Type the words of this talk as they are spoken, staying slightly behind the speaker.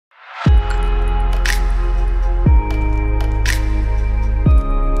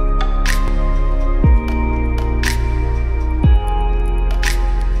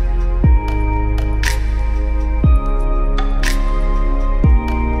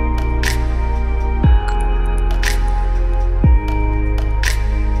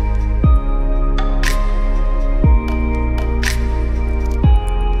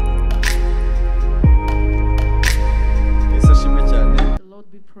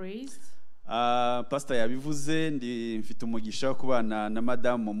praised. Pastor yabivuze ndi mfite umugisha wo kubana na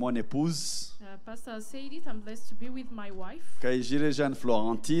Madame mon épouse. Pastor said it. I'm blessed to be with my wife. Kayijire Jeanne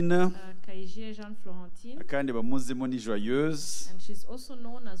Florentine. Kayijire Jeanne Florentine. Kandi bamuzimo ni joyeuse. And she's also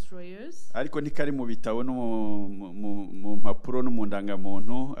known as joyeuse. Ariko ntikari mu bitabo no mu mpapuro no mu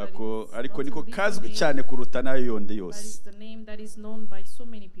ndangamuntu ariko niko kazwi cyane kuruta nayo yonde yose. That is the name that is known by so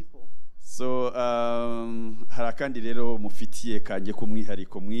many people. So harakandi rero mufitiye kanje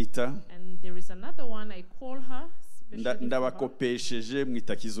kumwihariko mwita. And there is another one I call her. Ndabakopesheje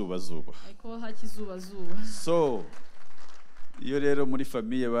mwita kizubazuba. I call her kizubazuba. So iyo rero muri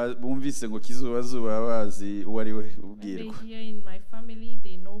famille bumvise ngo kizubazuba bazi uwari we ubwirwa. Here in my family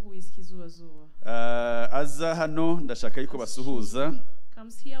they know who is kizubazuba. Aza hano ndashaka yuko basuhuza.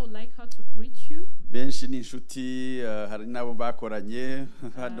 Comes here, I would like her to greet you. Benshi ni inshuti hari nabo bakoranye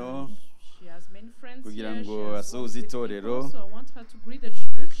hano. She has many friends kugira here. ngo asuhuze itorero. So I want her to greet the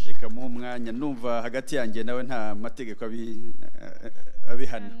church. Reka mu mwanya numva hagati yanjye nawe nta mategeko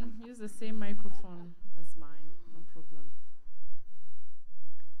abihana. Use the same microphone as mine, no problem.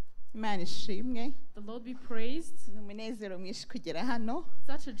 Imana ishimwe. The Lord be praised. Numunezero mwishi kugera hano.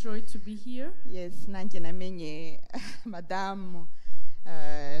 Such a joy to be here. Yes, nanjye namenye Madame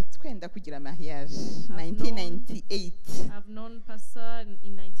twenda kugira mariage 1998. I've known Pastor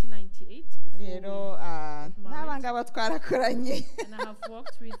in 1998 before. Rero nabangaba twarakoranye. And I have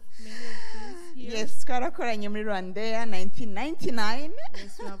worked with many of these here. Yes, twarakoranye muri Rwanda 1999.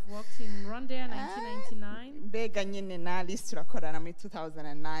 Yes, we have worked in Rwanda 1999. Bega nyine na list turakorana muri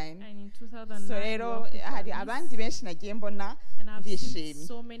 2009. And in 2009. So rero hari abandi benshi nagiye mbona ndishimye.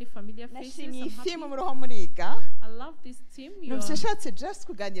 So many familiar faces. Nashimye muroho muriga. I love this team. Nushatse just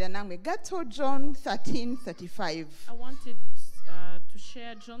kuganira namwe gato John 13:35. I wanted to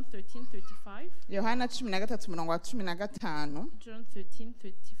share John 13:35. Yohana 13:15. John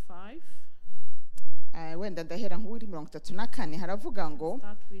 13:35. Wenda ndahera nk'uri 34 haravuga ngo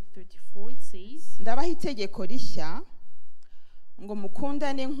start with 34. It says, ndabaha itegeko rishya ngo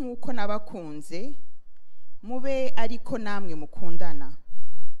mukundane nk'uko nabakunze mube ariko namwe mukundana.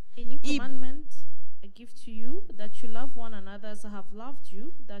 A new commandment I give to you, that you love one another as I have loved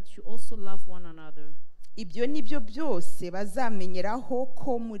you, that you also love one another. Ibyo nibyo byose bazamenyeraho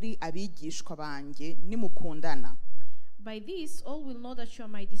ko muri abigishwa banjye nimukundana. By this all will know that you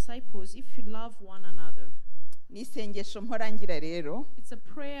are my disciples if you love one another. Nisengesho mporangira rero. It's a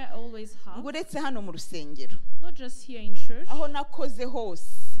prayer I always have. Nguretse hano mu rusengero. Not just here in church. Aho nakoze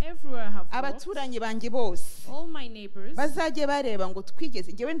hose. Everywhere I have worked. Abaturanyi banjye bose. All my neighbors. Bazaje bareba ngo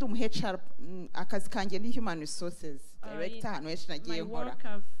twigeze ngewe ndi HR akazi kanjye ni human resources director hano henshi nagiye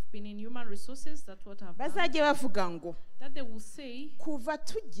nkora. Been in human resources, that's what I've bazaje bavuga ngo that they will say kuva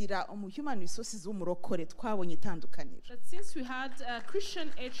tugira human resources umurokore twabonye itandukaniro. That since we had Christian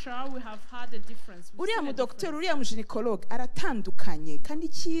HR, we have had a difference. Uriya mu doctor uriya mu gynecologue aratandukanye kandi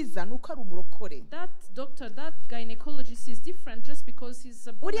cyiza nuko ari umurokore. That doctor, that gynecologist is different just because he's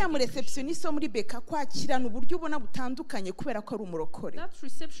a uriya mu receptionist muri Beka kwakirana uburyo ubona butandukanye kubera ko ari umurokore. That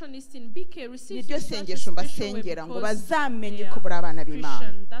receptionist in BK receives niryo sengesho mbasengera ngo bazamenye ko buri abana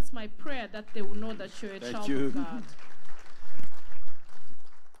b'Imana. That's my prayer, that they will know that you're a child of God.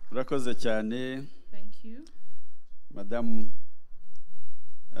 Urakoze cyane. Thank you. Madam,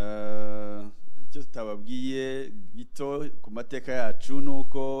 icyo tutababwiye gito ku mateka yacu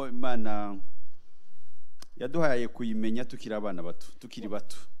nuko Imana yaduhaye kuyimenya tukiri abana bato, tukiri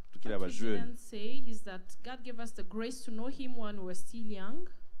bato, tukiri abajene. Say is that God gave us the grace to know him when we were still young.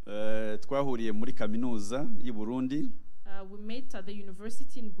 Twahuriye muri kaminuza y'u Burundi. We met at the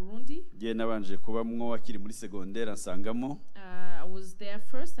university in Burundi. Ye nabanje kubamwo akiri muri secondaire ansangamo. I was there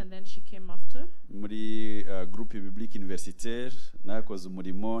first and then she came after. Muri groupe biblique universitaire nakoze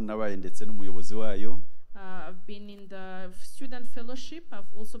umurimo nabaye ndetse n'umuyobozi wayo. I've been in the student fellowship.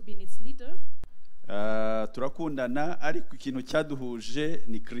 I've also been its leader. Turakundana ariko ikintu cyaduhuje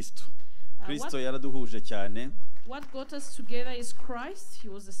ni Kristo. Kristo yaraduhuje cyane. What got us together is Christ. He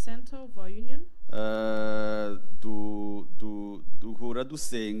was the center of our union. Duhura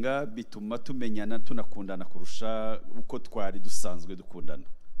dusenga bituma tumenyana tunakundana kurusha uko twari dusanzwe dukundana.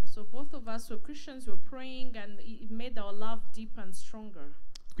 So both of us were Christians, we were praying, and it made our love deeper and stronger.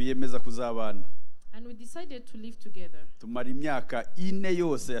 Twiyemeza kuzabana. And we decided to live together. Tumara imyaka 4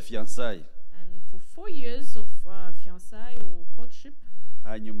 yose ya fiançailles. And for 4 years of fiançailles or courtship.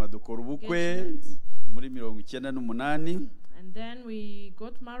 Hanyuma dukora ubukwe muri 1998. And then we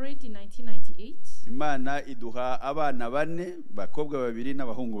got married in 1998. Imana iduha abana 4, bakobwa 2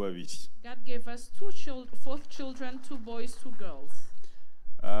 n'abahungu 2. God gave us 4 children, 2 boys, 2 girls.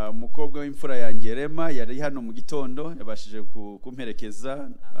 Umukobwa w'imfura yanjye Rema yari hano mu gitondo yabashije kumperekeza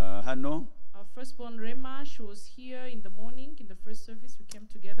hano Our firstborn Rema, she was here in the morning in the first service. We came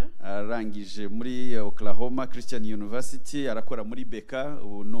together. arangije muri Oklahoma Christian University arakora muri Beka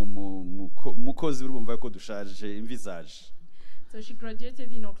ubu ni umukozi urumva ko dushaje imvi zaje. So she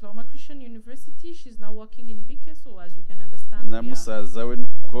graduated in Oklahoma Christian University. She's now working in Bika, so as you can understand. Na musaza we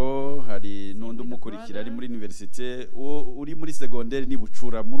nuko hari n'undi umukurikira ari muri university uri muri secondaire ni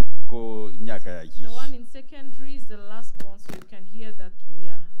Bucura muri ko imyaka yagiye. The one in secondary is the last one, so you can hear that we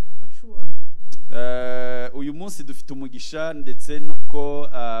are mature. Uyu munsi dufite umugisha ndetse nuko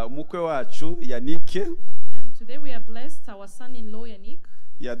umukwe wacu Yannick, and today we are blessed. Our son-in-law Yannick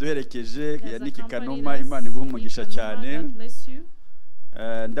yaduherekeje. Yannick Kanuma, Imana iguha umugisha cyane.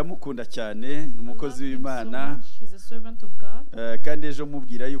 Ndamukunda cyane, ni umukozi w'Imana. Kandi ejo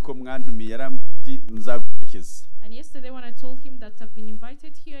mubwira yuko mwantumiye yarambye nzaguherekeza. And yesterday when I told him that I've been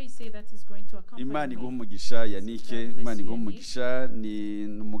invited here, he said that he's going to accompany me. Imana iguha umugisha Yannick, Imana iguha umugisha. Ni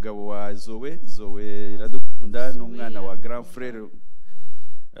umugabo wa Zoe iradukunda n'umwana wa grand frère.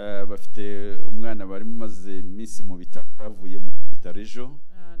 Bafite umwana bari maze iminsi mu bitaro bavuye mu bitaro ejo.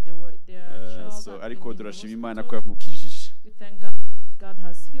 So ariko durashima Imana ko yamukijije. We thank God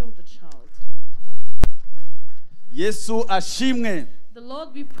has healed the child. Yesu ashimwe. The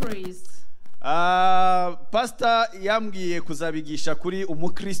Lord be praised. Pastor yambwiye kuzabigisha kuri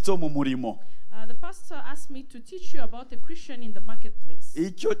umukristo mu murimo. The pastor asked me to teach you about a Christian in the marketplace.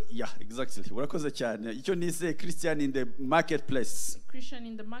 Exactly. Urakoze cyane. Icyo nise Christian in the marketplace. Christian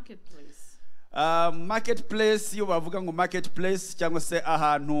in the marketplace. Marketplace iyo bavuga ngo marketplace cyangwa se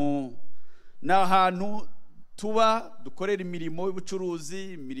ahantu tuba dukorera imirimo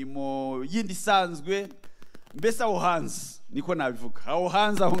y'ubucuruzi, imirimo yindi isanzwe, mbese aho hanze niko nabivuga. Aho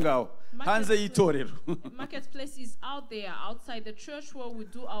hanze aho ngaho hanze y'itorero. Marketplace is out there, outside the church, where we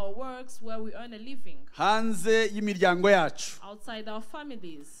do our works, where we earn a living. Hanze y'imiryango yacu. Outside our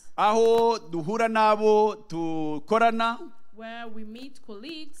families. Aho duhura nabo tukorana. Where we meet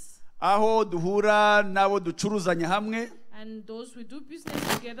colleagues. Aho duhura nabo ducuruzanya hamwe. And those we do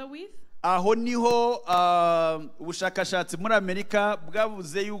business together with. Aho niho ubushakashatsi muri Amerika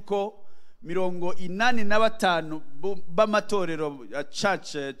bwavuze yuko 85 b'amatorero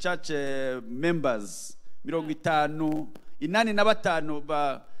church members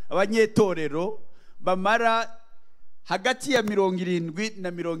 55 abanyetorero bamara hagati ya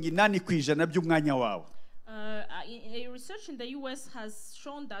 70 na 80% by'umwanya wabo. A research in the US has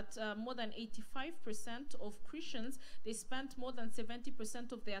shown that more than 85% of Christians, they spent more than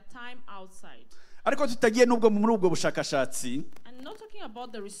 70% of their time outside. Ariko tutagiye nubwo muri ubwo bushakashatsi. And not talking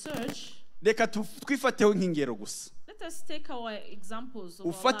about the research. Reka twifateho nk'ingero gusa. Let us take our examples of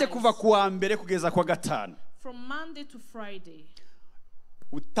ufate kuva kuwa mbere kugeza kwa gatanu. From Monday to Friday.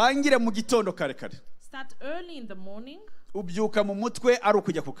 Utangire mu gitondo kare kare. Start early in the morning. Ubyuka mu mutwe ari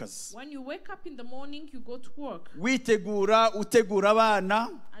ukujya ku kazi. When you wake up in the morning, you go to work. Witegura utegura abana.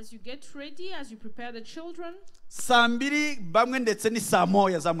 As you get ready, as you prepare the children. Saa 2 bamwe ndetse ni saa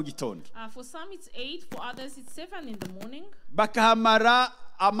 1 za mu gitondo. For some it's 8, for others it's 7 in the morning. Bakahamara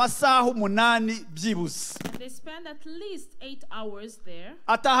amasaha 8 byibuze. And they spend at least 8 hours there.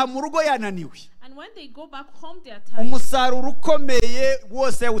 Ataha mu rugo yananiwe. And when they go back home they are tired. Umusaruro ukomeye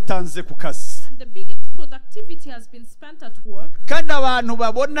wose utanze ku kazi. And the biggest productivity has been spent at work. Kandi abantu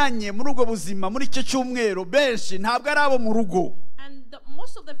babonanye muri ubwo buzima muri cyo cyumweru benshi ntabwo ari abo mu rugo. And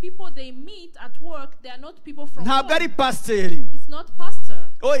most of the people they meet at work, they are not people from home. Ntabwo ari pastor. It's not pastor.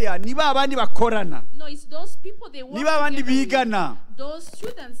 Oya, niba abandi bakorana. No, it's those people they work. Niba abandi bigana. Those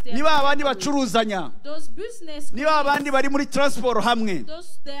students they. Niba abandi bacuruzanya. Those business. Niba abandi bari muri transport hamwe.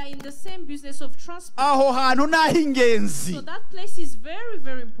 Those they are in the same business of transport. Aho hantu nahingenzi. So that place is very,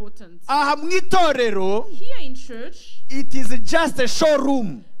 very important. Aha mwitorero. Here in church. It is just a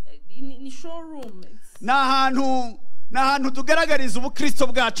showroom. In showroom. Nahantu tugaragariza ubukristo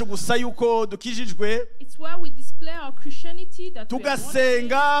bwacu gusa yuko dukijijwe. It's where we display our Christianity, that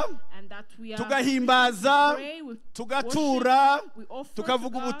tugasenga, we are tugahimbaza, tugatura,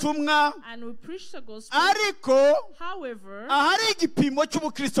 tukavuga ubutumwa. Ariko ahari igipimo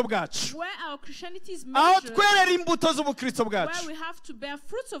cy'ubukristo bwacu, aho twerera imbuto z'ubukristo bwacu,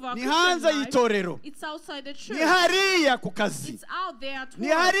 ni hanze y'itorero, ni hariya ku kazi, ni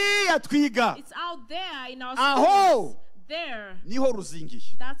hariya twiga, aho niho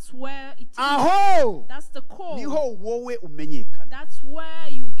ruzingiye. That's where it is. Aho. That's the core. Niho wowe umenyekana. That's where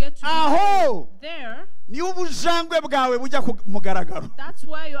you get to aho. There. Niho ubujangwe bwawe bujya mugaragaro. That's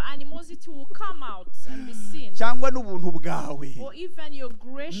where your animosity will come out and be seen. Cyangwa n'ubuntu bwawe. Or even your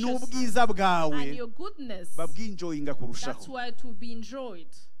graciousness. N'ubwiza bwawe. And your goodness. Babwinjoyinga kurushaho. That's where it will be enjoyed.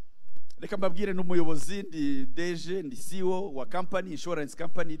 reka mbabwire n'umuyobozi ndi DG ndi CEO wa company insurance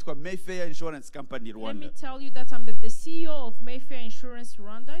company yitwa Mayfair Insurance Company Rwanda. Let me tell you that I'm the CEO of Mayfair Insurance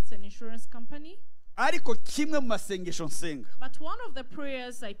Rwanda. It's an insurance company. Ariko kimwe mu masengesho nsenga, But one of the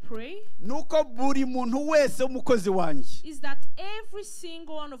prayers I pray nuko buri muntu wese umukozi wanjye is that every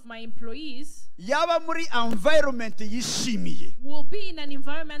single one of my employees yaba muri environment yishimiye, will be in an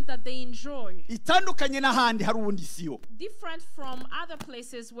environment that they enjoy, itandukanye n'ahandi hari ubundi CEO, different from other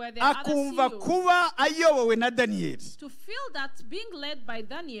places where there are other akumva CEOs. kuba ayobowe na Daniel To feel that being led by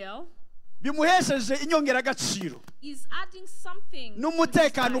Daniel bimuhesheje inyongeragaciro is adding something to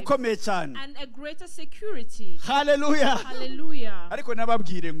n'umutekano his life ukomeye cyane. and a greater security. Haleluya. Hallelujah. Ariko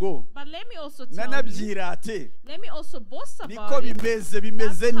nababwire ngo But let me also tell you, nanabyirate let me also boast about niko it. bimeze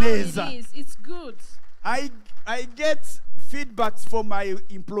That's how neza. it is. It's good. I get feedbacks from my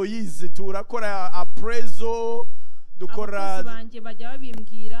employees. Turakora appraisal, Abakozi dukora banjye bajya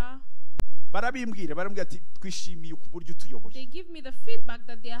babimbwira. barambwira ati twishimiye uburyo tuyoboye. They give me the feedback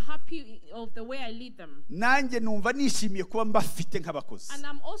that they are happy of the way I lead them. Nanjye numva nishimiye kuba mbafite nk'abakozi. And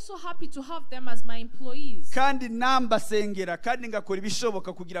I'm also happy to have them as my employees. Kandi nambasengera kandi ngakora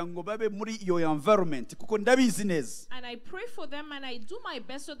ibishoboka kugira ngo babe muri iyo environment kuko ndabizi neza. And I pray for them and I do my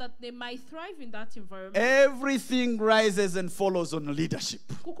best so that they might thrive in that environment. Everything rises and follows on leadership.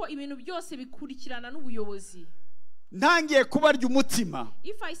 Kuko ibintu byose bikurikirana n'ubuyobozi. Ntangiye kubarya umutima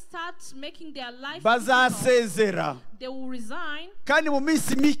If I start making their life difficult, bazasezera, they will resign, kandi mu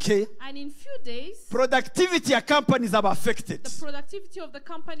minsi mike and in few days productivity ya companies are affected. the productivity of the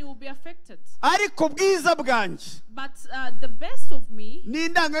company will be affected. Ariko bwiza bwanjye But the best of me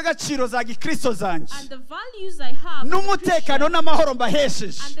n'indangagaciro za gikristo zanjye and the values I have as a n'umutekano Christian, n'amahoro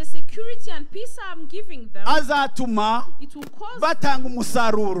mbahesheje and the security and peace I'm giving them, azatuma it will cause batanga them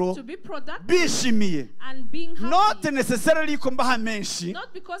umusaruro to be productive bishimiye, and being happy. not necessarily ko mbaha menshi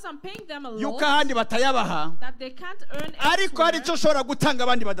Not because I'm paying them a yuko lot ahandi batayabaha, that they can't earn ariko hari icyo elsewhere. ushobora gutanga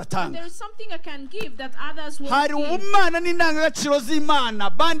abandi But badatanga. there is something I can give that others won't Hari give. ubumana n'indangagaciro z'Imana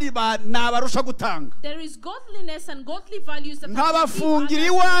abandi nabarusha gutanga. There is godliness and godly values that I Nkabafungira can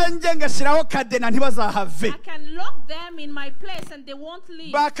give others. iwanjye ngashyiraho kadena ntibazahave, I can lock them in my place and they won't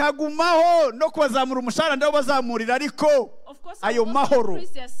leave. bakagumaho no kubazamura umushahara ndabo bazamurira, ariko Of course, I ayo will also mahoro, increase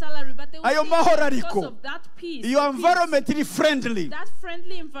their salary, but they will ayo stay mahoro there ariko, because of that peace. iyo the peace, environment iri friendly, that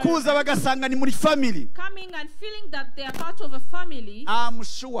friendly environment. kuza bagasanga ni muri family. Coming and feeling that they are part of a family. I'm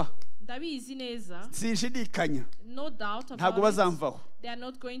sure, Ndabizi neza. sinshidikanya, No doubt ntabwo about it. bazamvaho. They are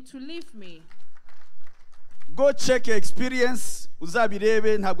not going to leave me. Go check your experience,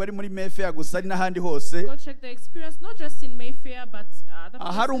 uzabirebe, ntabwo ari muri Mayfair gusa, ari n'ahandi hose. Go check the experience, not just in Mayfair, but other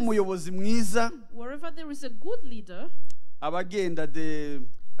Ahari places. umuyobozi mwiza, Wherever there is a good leader, abagenda the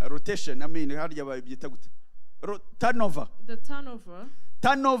rotation, I mean harya babyita gute, turnover, the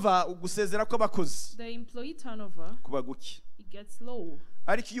turnover, ugusezera kw'abakozi the employee turnover, kuba guke. it gets low.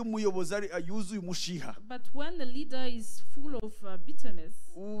 Ariko iyo umuyobozi yuzuye umushiha, But when the leader is full of bitterness,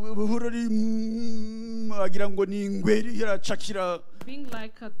 agira ngo ni ingweri iracakira, being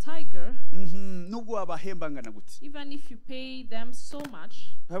like a tiger, nubwo wabahembangana gute, even if you pay them so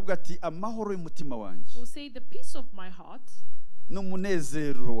much, avuga ati amahoro y'umutima they wanjye will say the peace of my heart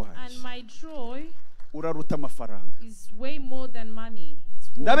n'umunezero and wanjye my joy uraruta amafaranga. is way more than money. It's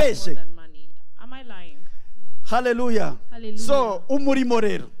worth Ndabeshe. more than money. Am I lying? Hallelujah. Hallelujah. So umurimo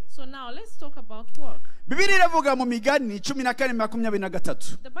rero, So now let's talk about work. Bibiliya iravuga mu Migani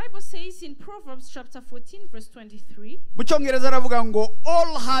 14:23, The Bible says in Proverbs chapter 14 verse 23, mu Cyongereza aravuga ngo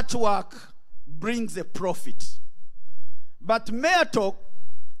all hard work brings a profit, but mere talk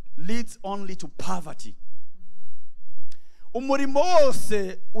leads only to poverty. Umurimo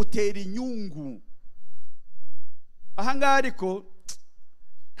wose utera inyungu. Ahangaha ariko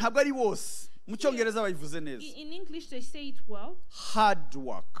ntabwo ari wose, mu Cyongereza bayivuze neza. in English they say it well, Hard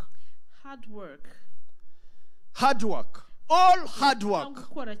work. hard work. Hard work. All hard work.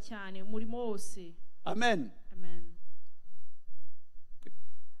 Gukora cyane umurimo wose. Amen. Amen.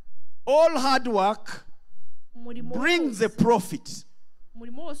 All hard work Umurimo brings a wose. profit.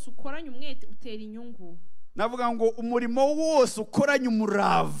 Umurimo wose ukoranye umwete utera inyungu. Navuga ngo umurimo wose ukoranye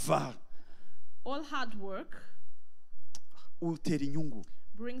umurava All hard work utera inyungu.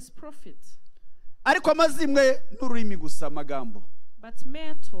 brings profit, Ariko amazimwe n'ururimi gusa amagambo but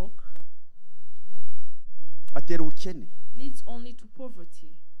mere talk atera ubukene. leads only to poverty.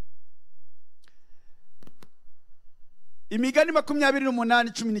 Imigani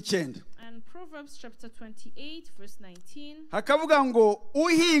 28:19 And Proverbs chapter 28 verse 19, hakavuga ngo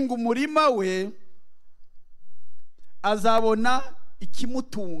uhinga umurima we azabona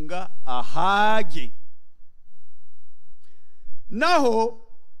ikimutunga ahage, naho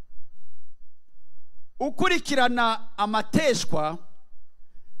ukurikirana amateshwa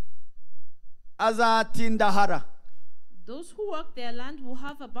azatindahara. Those who work their land will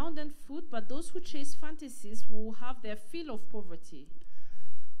have abundant food, but those who chase fantasies will have their fill of poverty.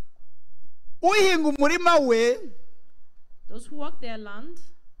 Uhinga umurima we, those who work their land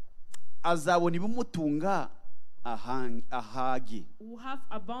azabona ibimutunga ahagi. will have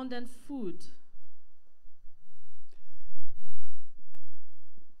abundant food.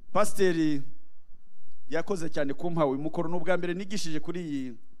 Pasiteri yakoze cyane kumpawe umukoro n'ubwa mbere nigishije kuri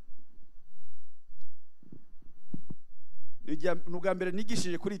iyi n'ubwa mbere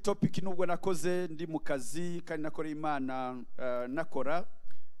nigishije kuri topic nubwo nakoze ndi mu kazi kandi nakoreye Imana nakora.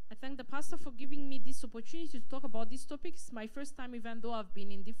 I thank the pastor for giving me this opportunity to talk about this topic. It's my first time, even though I've been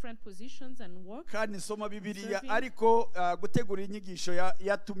in different positions and work. Kandi nsoma Bibiliya ariko gutegura inyigisho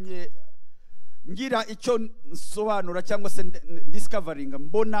yatumye ngira icyo nsobanura cyangwa se discovering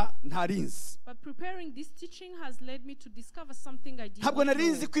mbona ntarinzi. But preparing this teaching has led me to discover something I did not Ntabwo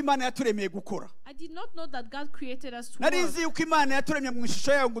narinzi know. ko Imana yaturemeye gukora. I did not know that God created us to Narinzi work. ko Imana yaturemye mu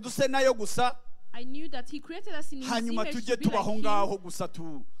ishusho yayo ngo duse nayo gusa. I knew that He created us in His Hanyuma image tujye to be like tubaho ngaho Him gusa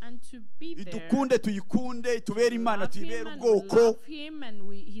and to be there. idukunde tuyikunde itubere Imana Love tuyibere Him and ubwoko. love Him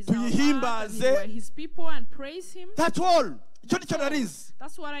and He's our God and tuyihimbaze. we are His people and praise Him. That's all. Icyo nicyo narinzi.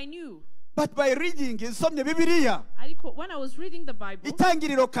 That's what I knew. But by reading nsomye Bibiliya When I was reading the Bible,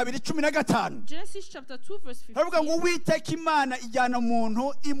 Itangiriro 2:15 Genesis chapter 2 verse 15, Havuga ngo Uwiteka Imana ijyana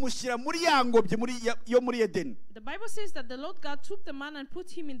umuntu imushyira muri yangobye yo muri Edeni. the Bible says that the Lord God took the man and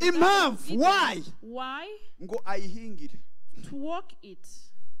put him in the garden of Impamvu, Eden. why? Why? Ngo ayihingire. To work it.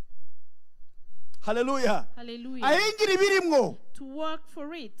 Hallelujah. Hallelujah. Ayihingire ibirimwo To work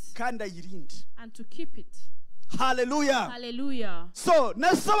for it kandi ayirinde. and to keep it. Hallelujah. Hallelujah. So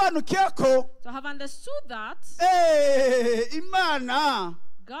nasobanukiye ko So I have understood that Imana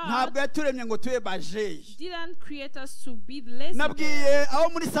God ntabwo yaturemye ngo tube bajeyi. didn't create us to be lazy. Nabwiye aho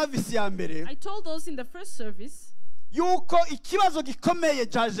muri service ya mbere I told those in the first service yuko ikibazo gikomeye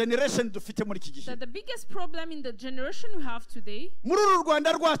cya generation dufite muri iki gihe that the biggest problem in the generation we have today, muri uru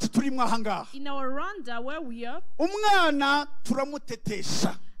Rwanda rwacu turimo aha ngaha, in our Rwanda where we are, umwana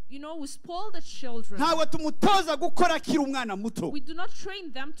turamutetesha. we spoil the children. Ntabwo tumutoza gukora akiri umwana muto. We do not train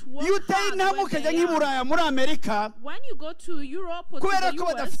them to work Iyo uteye hard intambwe when ukajya they nk'i are. Buraya muri Amerika, When you go to Europe or to kubera the ko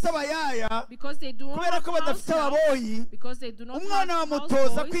US, badafite abayaya, because they do not kubera have ko house badafite help, ababoyi, because they do not umwana have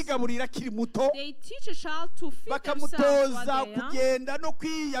bamutoza houseboys, kwigaburira akiri muto, they teach a child to feed themselves bakamutoza while they are kugenda no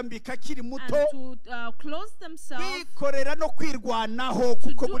kwiyambika akiri muto, and to clothe themselves, kwikorera no kwirwanaho to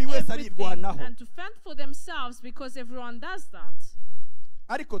kuko do buri wese everything arirwanaho. and to fend for themselves because everyone does that.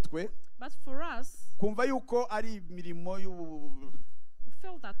 Ariko twe But for us, kumva yuko ari imirimo we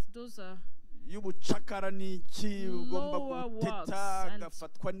feel that those are y'ubucakara n'iki ugomba lower guteta works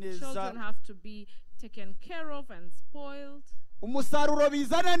agafatwa and neza. children have to be taken care of and spoiled. Umusaruro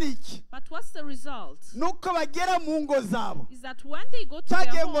bizana n'iki? But what's the result? Nuko bagera mu ngo zabo, Is that when they go to their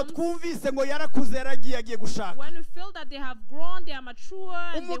cyagiye ngo homes, twumvise ngo yarakuze yaragiye agiye gushaka, when we feel that they have grown, they are mature,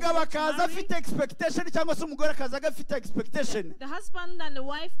 and they umugabo want to akaza marry, afite expectation cyangwa se umugore akaza agafite expectation the husband and the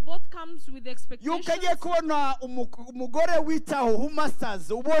wife both comes with expectations yuko agiye kubona umugore witaho who masters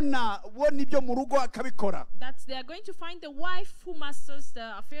ubona ibyo mu rugo akabikora, that they are going to find the wife who masters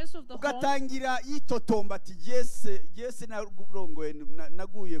the affairs of the home. ugatangira yitotomba ati yese narongoye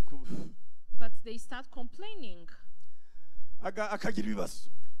naguye ku, But they start complaining, akagira ibibazo,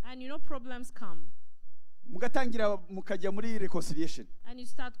 and problems come, mugatangira mukajya muri reconciliation, and you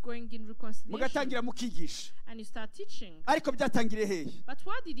start going in reconciliation, mugatangira mukigisha. and you start teaching. Ariko byatangiriye hehe? But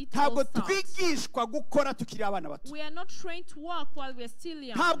where did it all Ntabwo start? twigishwa gukora tukiri abana bato. We are not trained to work while we are still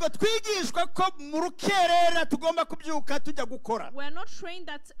young. Ntabwo twigishwa ko mu rukerera tugomba kubyuka tujya gukora. We are not trained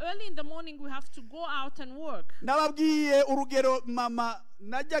that early in the morning we have to go out and work. Nababwiye urugero mama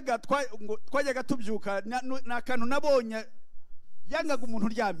twajyaga tubyuka n'akantu nabonye yangaga umuntu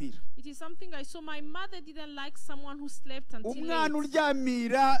uryamira. It is something I saw. My mother didn't like someone who slept until Umwana late.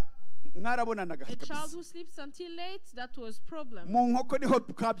 uryamira mwarabonanaga A child kabisa. who sleeps until late, that was problem. Mu nkoko niho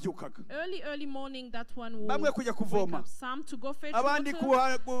twabyukaga. Early morning, that one will Bamwe kujya wake kuvoma, up. Some to go fetch abandi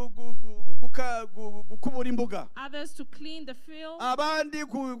water, gukubura imbuga, others to clean the field, abandi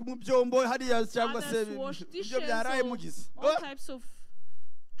mu byombo hariya cyangwa se others to wash dishes, ibyo byaraye mugize. all types of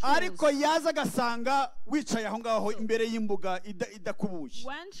Ariko chores. yaza agasanga wicaye aho ngaho imbere y'imbuga idakubuye,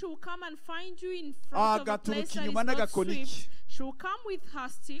 When she will come and find you in front of a place agaturuka that is inyuma not n'agakoni swept, ke, she will come with her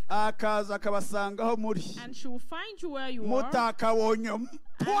stick akaza akabasanga aho muri, and she will find you where you are, mutakabonye and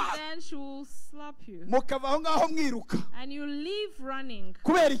then she will slap you, mukava aho ngaho mwiruka. and you leave running.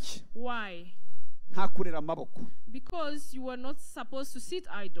 Kubera iki? Why? Nta kurera amaboko. Because you were not supposed to sit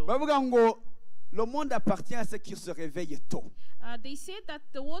idle. Bavuga ngo le monde appartient à ceux qui se réveillent tôt. They say that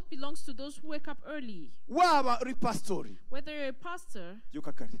the world belongs to those who wake up early. Waba uri pastori, Whether you're a pastor,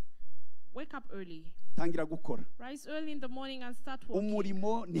 byuka kare, wake up early. tangira gukora. Rise early in the morning and start working.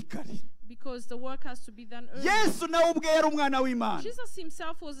 Umurimo ni kare. Because the work has to be done early. Yesu nawe ubwe yari umwana w'Imana, Jesus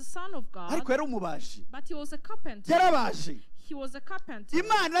himself was the son of God, ariko yari umubaji. but he was a carpenter. Yarabaje. He was a carpenter.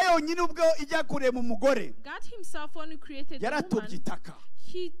 Imana yonyine ubwo ijya kurema umugore, God himself, when he created the yaratobye woman, itaka.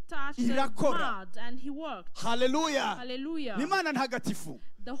 he touched the Irakora. mud and he worked. Haleluya. Hallelujah. Ni Imana ntagatifu,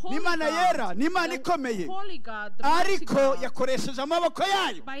 The ni holy Imana yera, God, ni Imana the ikomeye, holy God, the mighty ariko God. yakoresheje amaboko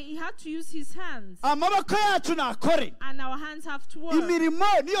yayo. But he had to use his hands, Amaboko yacu nakore. and our hands have to work, Imirimo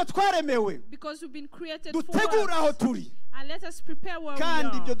niyo twaremewe, because we've been created for dutegura aho work. turi, And let us prepare where we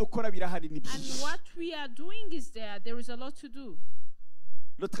kandi ibyo are. dukora birahari ni And byinshi. what we are doing is there. There is a lot to do.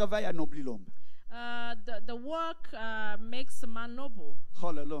 Le travail anoblit l'homme. The work makes a man noble.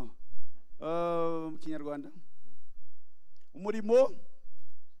 Hallelujah. Mu Kinyarwanda, umurimo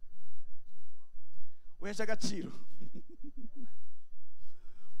uhesha agaciro,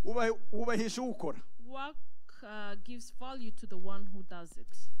 ubahisha uwukora. Work gives value to the one who does it.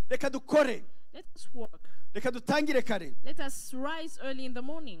 Reka dukore, Let us work. reka dutangire kare. Let us rise early in the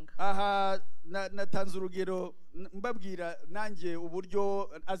morning. Aha natanze urugero mbabwira nanjye uburyo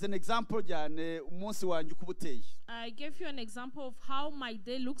as an example cyane umunsi wanjye uko ubuteye. I gave you an example of how my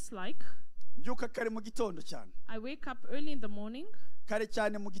day looks like. Mbyuka kare mu gitondo cyane, I wake up early in the morning, kare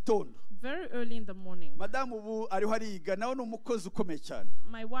cyane mu gitondo. very early in the morning. Madamu ubu ariho ariga, nawe ni umukozi ukomeye cyane,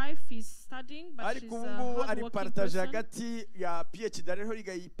 My wife is studying, but she's ariko a ubu ngubu ari hardworking partage person. hagati ya PhD, ariho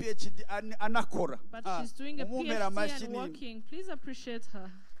ariga iyi PhD anakora. But she's doing a Umumera PhD amashyi and ni- working. Please appreciate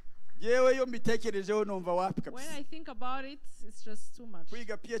her. yewe yo mbitekerejeho numva wapi When kabisa. I think about it, it's just too much.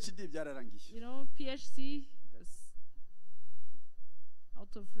 Kwiga PhD byararangiye. You know, PhD, that's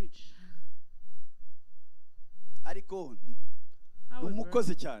out of reach. Ariko ni However,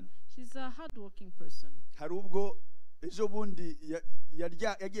 umukozi cyane. she's a hardworking person. Hari ubwo ejo bundi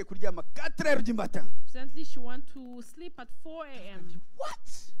yagiye kuryama 4 heures du matin. Recently, she went to sleep at 4 a.m. What?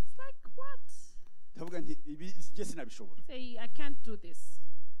 It's like, what? Ndavuga nti ibi sije sinabishobora. Say, I can't do this.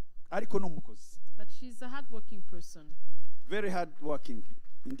 Ariko ni umukozi. But she's a hardworking person. Very hard working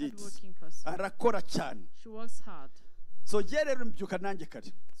indeed. Hardworking person. Arakora cyane. She works hard. So je rero mbyuka nanjye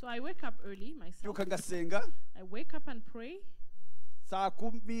kare. So I wake up early myself. Mbyuka ngasenga I wake up and pray. saa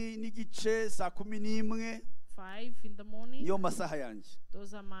 10:15, saa 11 5 in the morning. niyo masaha yanjye.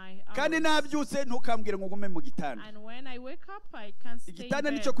 Those are my Kandi hours. nabyutse ntukambwire ngo ngume mu gitanda. And when I wake up, I can't stay in Igitanda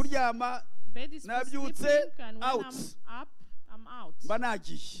bed. nicyo kuryama, Bed is for nabyutse, sleeping, and when out. I'm up, I'm out. mba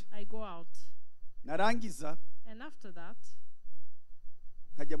nagiye. I go out. Narangiza And after that,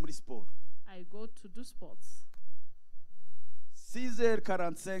 nkajya muri siporo. I go to do sports.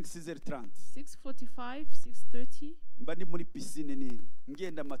 6h45, 6h30 6:45, 6:30. mba ndi muri pisine nini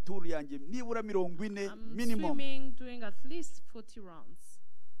ngenda amaturu yanjye nibura 40 I'm minimum, swimming, doing at least 40 rounds.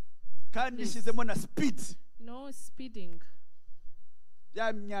 kandi Yes. nshizemo na speed. You know, speeding.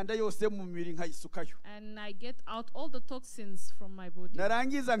 Ya myanda yose mu mubiri nkayisukayo. And I get out all the toxins from my body.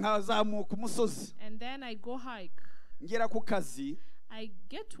 Narangiza nkazamuka umusozi, And then I go hike. ngera ku kazi I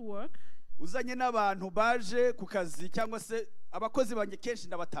get to work. uzanye n'abantu baje ku kazi cyangwa se abakozi banjye kenshi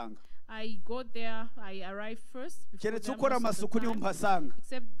ndabatanga. I go there. I arrive first. Before Keretse them ukora most of amasuku the niho time. mpasanga.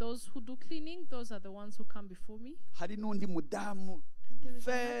 Except those who do cleaning, those are the ones who come before me. Hari n'undi mudamu And there is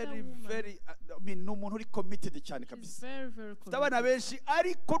very another woman. very ni umuntu uri committed cyane She's kabisa. very, very Mfite abana committed. benshi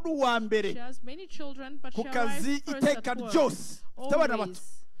ariko n'uwa mbere She has many children, but ku she kazi arrives first iteka at work. ryose. Mfite abana bato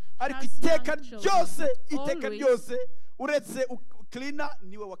Always. ariko has iteka young children. ryose, iteka Always. ryose uretse cleaner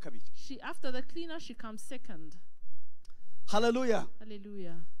niwe wa kabiri. After the cleaner, she comes second. Hallelujah.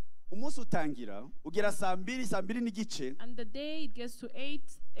 Hallelujah. Umunsi utangira ugera saa 2, saa 2 n'igice, And the day it gets to 8,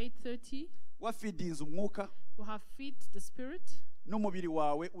 8:30, wafidinze umwuka you have feed the spirit, n'umubiri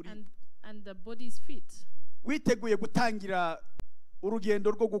wawe uri and the body is fit, witeguye gutangira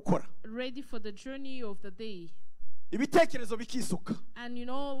urugendo rwo gukora. ready for the journey of the day. Ibitekerezo bikisuka. And you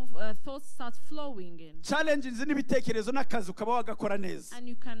know, thoughts start flowing in. Challenges n'ibitekerezo n'akazi ukaba wagakora neza. And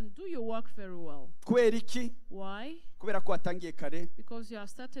you can do your work very well. Kubera iki? Why? Kubera ko watangiye kare Because you have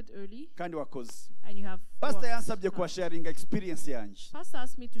started early kandi wakoze. and you have Pastor worked yansabye hard. kuba sharinga experience yanjye. Pastor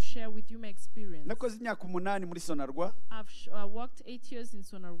asked me to share with you my experience. Nakoze imyaka 8 muri Sonarwa. I've worked 8 years in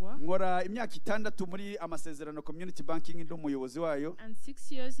Sonarwa Nkora imyaka 6 muri amasezerano community banking ndi umuyobozi wayo. and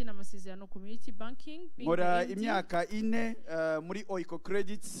 6 years in Amasezerano Community Banking. Being Nkora the MD, imyaka 4 muri Oiko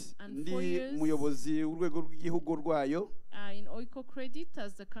Credits And ndi 4 years. umuyobozi w'urwego rw'igihugu rwayo. in Oiko Credit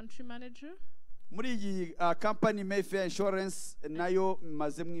as the country manager. muri iyi company Mayfair Insurance nayo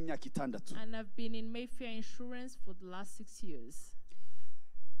maze mu imyaka 6. And I've been in Mayfair Insurance for the last 6 years.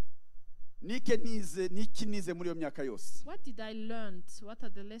 Niki nize muri yo myaka yose. What did I learn? What are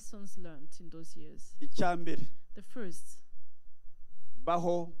the lessons learned in those years? Icyambere. The first,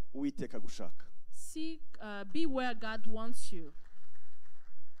 baho Uwiteka gushaka. seek, be where God wants you.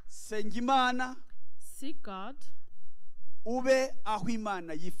 Senga Imana. Seek God. Ube aho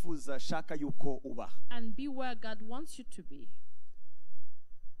Imana yifuza shaka yuko uba. And be where God wants you to be.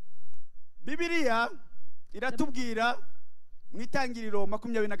 Bibiliya iratubwira mu Itangiriro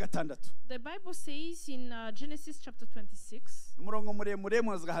 26. The Bible says in Genesis chapter 26. Umurongo muremure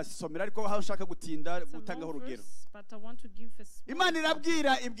mwazaga hasomera ariko aho nshaka gutinda It's a gutanga long urugero. verse, but I want to give a small Imana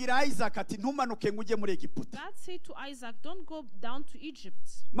ibwira Isaac ati ntumanuke nguje muri Egiputa. God said to Isaac, don't go down to Egypt.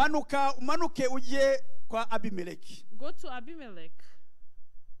 Umanuke uje kwa Abimeleki. Go to Abimelech.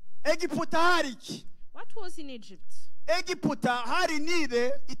 Egiputa hari iki? What was in Egypt? Egiputa hari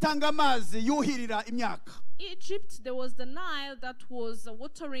Nile itanga amazi yuhirira imyaka. Egypt, there was the Nile that was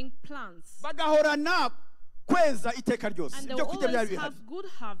watering plants. Bagahorana kweza iteka ryose. And they Ibyo kurya byari always bihari. have good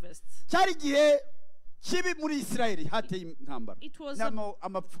harvests. Cyari gihe kibi muri Isirayeli hateye intambara. It was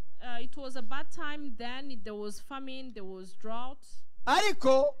Amapfu. It was a bad time then. There was famine, there was drought.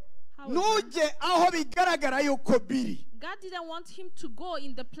 Ariko However, nuje aho bigaragara yuko biri. God didn't want him to go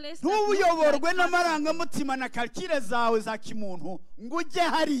in the place that Ntubuyoborwe looked like n'amarangamutima na kalkire zawe za kimuntu ngo uje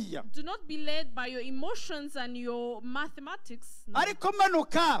hariya. do not be led by your emotions and your mathematics. No. Ariko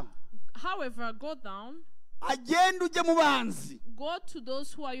manuka However, go down. agenda uje mu banzi Go to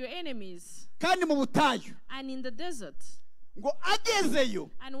those who are your enemies. kandi mu butayu And in the desert. ngo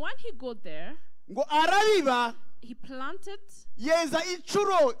agezeyo And when he got there, ngo arabiba he planted yeza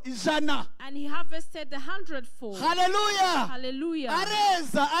inshuro 100. and he harvested 100-fold. Hallelujah. Hallelujah.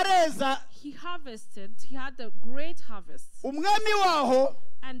 Areza He harvested. He had a great harvest. umwami waho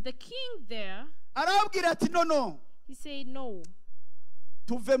And the king there, arabwira ati no he said, no,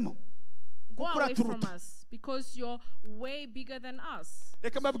 tuvemo go kuko away from uraturuta. us because you're way bigger than us.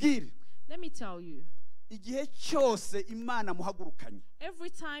 Reka mbabwire Let me tell you, igihe cyose Imana muhagurukanye, every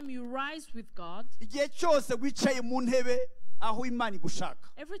time you rise with God, igihe cyose wicaye mu ntebe aho Imana igushaka,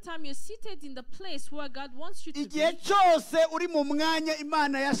 every time you're seated in the place where God wants you to igihe be, cyose uri mu mwanya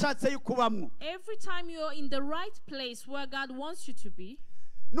Imana yashatse yukubamwo, every time you're in the right place where God wants you to be,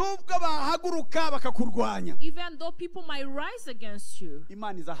 nubwo bahaguruka bakakurwanya, even though people might rise against you,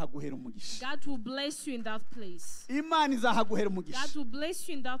 Imana izahaguhera umugisha. God will bless you in that place. Imana izahaguhera God umugisha. will bless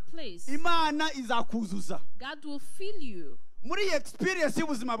you in that place. Imana izakuzuza. God will fill you. Muri experience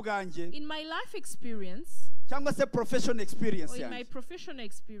y'ubuzima bwanjye In my life experience, cyangwa se professional experience or in my yanjye, professional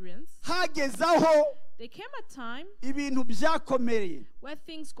experience, hagezaho there came a time ibintu byakomereye where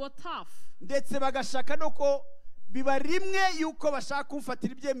things got tough. ndetse bagashaka no ko biba rimwe yuko bashaka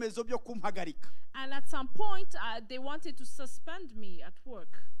kumfatira ibyemezo byo kumpagarika. And at some point, they wanted to suspend me at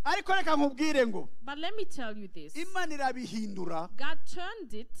work. Ariko reka nkubwire ngo But let me tell you this. Imana irabihindura, God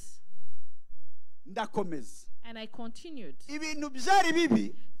turned it, ndakomeza. and I continued. Ibintu byari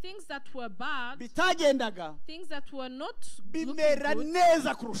bibi Things that were bad, bitagendaga things that were not looking bimera good,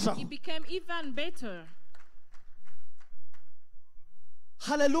 neza kurushaho. it became even better.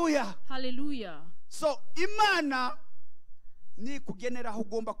 Hallelujah. Hallelujah. So Imana ni kugenera aho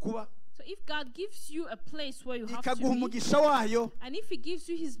ugomba kuba, So if God gives you a place where you have to ikaguha be, umugisha wayo, and if he gives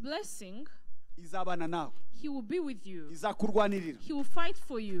you his blessing, izabana nawe, he will be with you. izakurwanirira, He will fight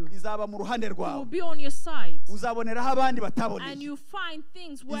for you. izaba mu ruhande He will rwawe, be on your side. uzaboneraho abandi And bataboneye, you find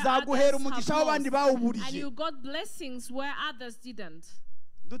things where izaguhera others umugisha aho have abandi lost. And bawuburiye. you got blessings where others didn't.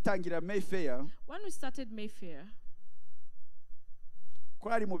 Dutangira Mayfair When we started Mayfair,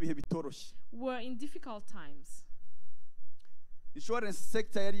 twari mu bihe bitoroshye. we were in difficult times. Insurance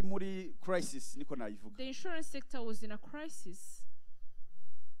sector yari muri crisis, niko nayivuga. The insurance sector was in a crisis.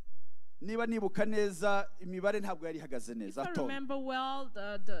 Niba nibuka neza imibare ntabwo yari ihagaze If neza I ato, remember well,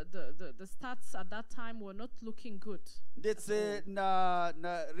 the stats at that time were not looking good. ndetse na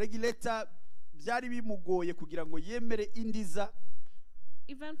regulator byari bimugoye kugira ngo yemere indiza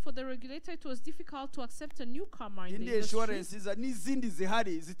Even for the regulator, it was difficult to accept a newcomer in indi the industry, insurance iza n'izindi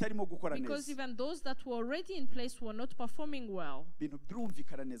zihari zitarimo gukora because neza. even those that were already in place were not performing well. Ibintu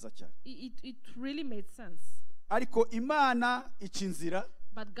birumvikana neza cyane, It really made sense. ariko Imana ica inzira,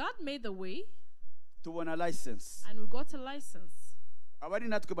 But God made the way, tubona license. and we got a license. abari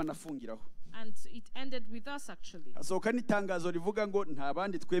natwe banafungiraho. And it ended with us actually. Hasohoka n'itangazo rivuga ngo nta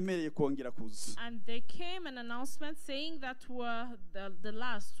bandi twemereye kongera kuza. And there came an announcement saying that were the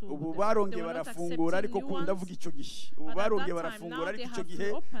last who Ubu they barongeye were not barafungura accepting ariko new kunda ones. vuga ico gihe. Ubu But at barongeye that time, barafungura now ariko they ico have gihe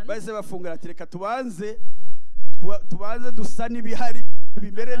reopened. bahise bafungura ati reka tubanze dusa n'ibihari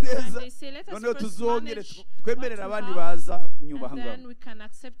bimere At that time neza they say, let us noneho first tuzongere manage twemerera what we abandi have, baza nyuma and then hangana. we can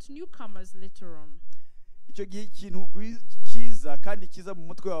accept newcomers later on. Icyo gihe ikintu kiza kandi kiza mu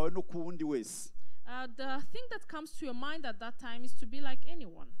mutwe wawe no ku wundi wese. The thing that comes to your mind at that time is to be like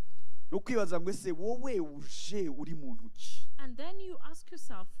anyone. No kwibaza ngo ese wowe uje uri muntu ki? And then you ask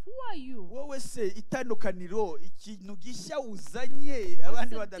yourself, who are you? Wowe se itandukaniro ikintu gishya uzanye What's abandi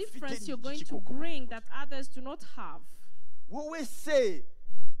the badafite difference you're going n'iki to koko? bring that others do not have? Wowe se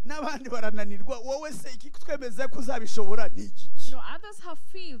n'abandi barananirwa, wowe se iki twemeza ko uzabishobora ni iki? You know, others have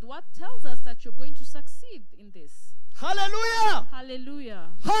failed. What tells us that you're going to succeed in this? Hallelujah! Hallelujah.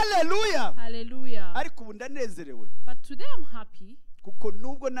 Hallelujah! Hallelujah. Ariko ubu ndanezerewe But today I'm happy kuko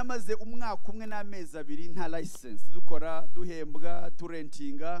nubwo namaze umwaka umwe n'amezi abiri nta license dukora duhembwa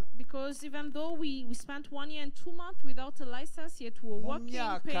turentinga because even though we spent 1 year and 2 months without a license, yet we were working,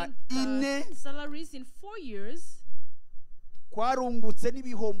 myaka paying ine salaries in 4 years. twarungutse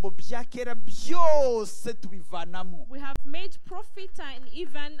n'ibihombo bya kera byose tubivanamo. We have made profit and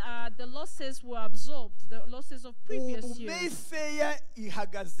even the losses were absorbed, the losses of previous Ubu years. Mayfair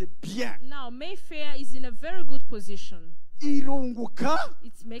ihagaze bien. Now Mayfair is in a very good position. Irunguka.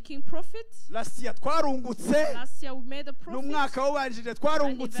 It's making profit. Last year twarungutse. Last year we made a profit. N'umwaka wabanjije And even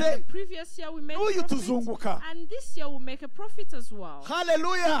twarungutse. the previous year we made N'uyu profit. tuzunguka. And this year we'll make a profit as well.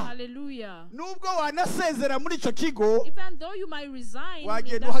 Hallelujah. Hallelujah. Nubwo wanasezera muri ico kigo Even though you might resign in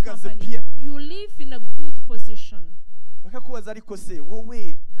wagenda that uhagaze company, bien. you live in a good position. bakakubaza ariko se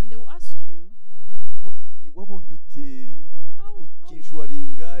wowe And they will ask you, wabonye ute how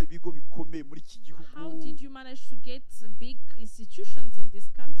inshuwaringa ibigo bikomeye muri iki how gihugu? did you manage to get big institutions in this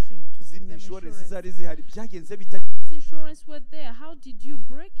country to give Zino them insurance insurance? zari zihari byagenze bita? These insurance were there. How did you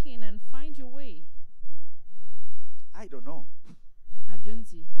break in and find your way? I don't know.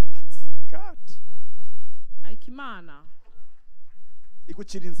 Habyonzi. But God Aikimana.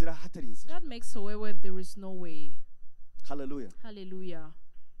 igucira inzira hatari inzira. God makes a way where there is no way. Hallelujah. Hallelujah.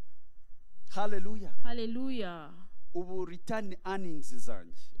 Hallelujah. Hallelujah. Ubu return earnings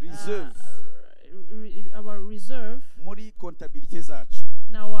zanjye reserve Our reserve muri comptabilité zacu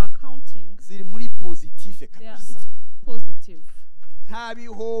in our accounting, ziri muri positif kabisa. it's positive. Nta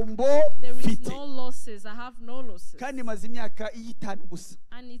bihombo There is mfite no losses. I have no losses. kandi maze imyaka iy'itanu gusa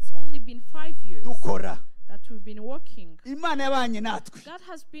And it's only been 5 years dukora. that we've been working. Imana yabanye natwe. God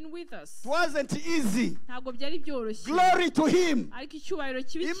has been with us. It wasn't easy. Ntabwo byari byoroshye. Glory to him. Ariko icyubahiro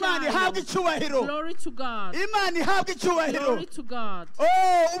kibi Imana ihabwa cyayo. icyubahiro. Glory to God. Imana ihabwa icyubahiro. Glory to God.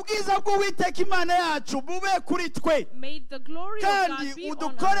 Oh, ubwiza bw'Uwiteka Imana yacu bube kuri twe May the glory of kandi God be on us.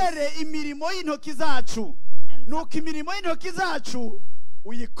 udukorere imirimo y'intoki zacu. And Nuko imirimo y'intoki zacu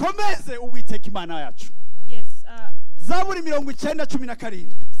uyikomeze Uwiteka Imana yacu. yes, Zaburi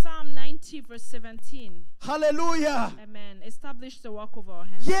 90:17. Psalm 90 verse 17. Hallelujah. Amen. Establish the work of our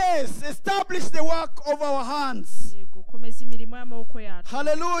hands. Yes, establish the work of our hands. Yego, komeza imirimo y'amaboko yacu.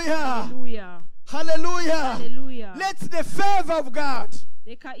 Hallelujah. Hallelujah. Hallelujah. Hallelujah. Let the favor of God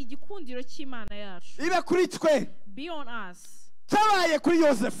Reka igikundiro cy'Imana yacu ibe kuri twe. be on us. Cyabaye kuri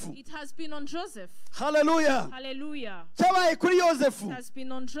Yosefu. It has been on Joseph. Hallelujah. Hallelujah. Cyabaye kuri It Yosefu. has been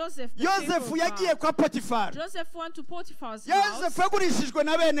on Joseph. the favor Yosefu of yagiye God. kwa Potifari. Joseph went to Potiphar's house Yosefu yagurishijwe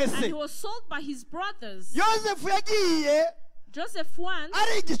na bene and he se. was sold by his brothers. Yosefu yagiye Joseph went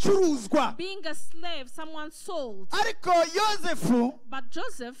ari igicuruzwa. being a slave, someone sold. Ariko Yosefu But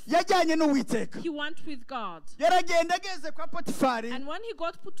Joseph, yajyanye n'Uwiteka. he went with God. Yaragenda ageze kwa Potifari. And when he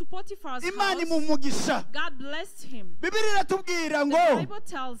got put to Potiphar's Imana house, imumugisha. God blessed him. Bibiliya iratubwira The ngo Bible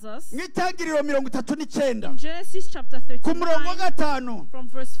tells us mu Itangiriro 39 in Genesis chapter ku murongo wa 39 gatanu from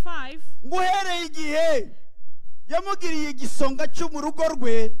verse 5, ngo uhereye igihe yamugiriye igisonga cyo mu rugo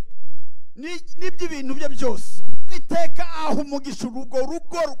rwe n'iby'ibintu bye byose. Uwiteka aha umugisha urugo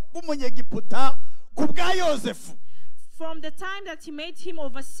rw'umunyegiputa ku bwa Yosefu. from the time that he made him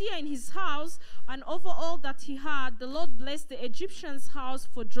overseer in his house and over all that he had, the Lord blessed the Egyptian's house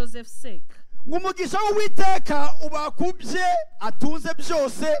for Joseph's sake. Ngo umugisha w'Uwiteka uba ku bye atunze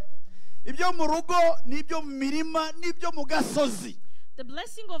byose, ibyo mu rugo n'ibyo mu mirima n'ibyo mu gasozi. The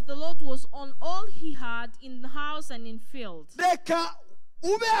blessing of the Lord was on all he had in the house and in field. Reka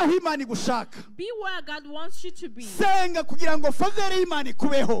ube aho Imana igushaka. Be where God wants you to be. Senga kugira ngo favor y'Imana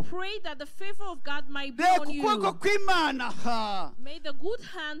ikubeho. Pray that the favor of God might be Reka on ukuboko you. kw'Imana ha. May the good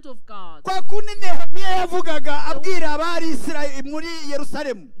hand of God, Kwa kundi Nehemiya yavugaga abwira abari Isirayeli muri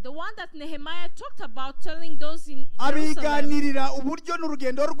Yerusalemu. the one that Nehemiah talked about, telling those in Jerusalem, Abiganirira uburyo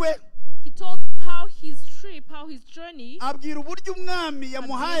n'urugendo rwe. he told them how his trip, how his journey, Abwira uburyo umwami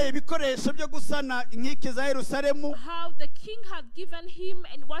yamuhaye ibikoresho byo gusana inkike za Yerusalemu. how the king had given him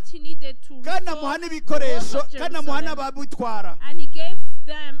and what he needed to Kandi restore amuha the n'ibikoresho, walls of kandi amuha Jerusalem. n'ababitwara. And he gave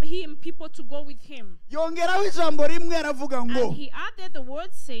him people to go with him. Yongeraho ijambo rimwe aravuga ngo And he added the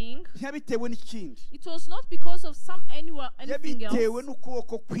word saying, ntiyabitewe n'ikindi. it was not because of anything else. Yabitewe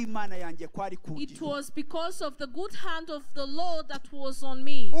n'ukuboko kw'Imana yanjye kwari It kundiho. was because of the good hand of the Lord that was on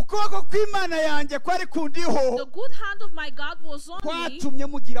me. Ukuboko kw'Imana yanjye kwari kundiho The good hand of my God was on me. kwatumye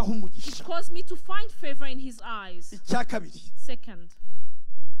mugiraho It umugisha. caused me to find favor in his eyes. Icya kabiri, Second,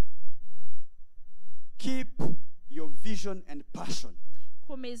 keep your vision and passion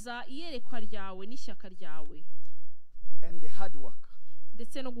komeza iyerekwa ryawe n'ishyaka ryawe and the hard work.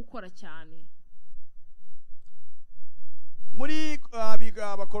 ndetse no gukora cyane. Muri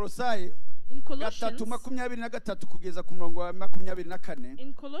Abakolosayi In gatatu makumyabiri na gatatu kugeza ku murongo wa makumyabiri na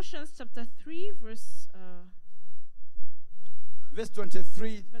kane, Colossians chapter 3 verse verse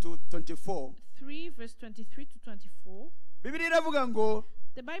 23 to 24, 3 verse 23 to 24, Bibiliya iravuga ngo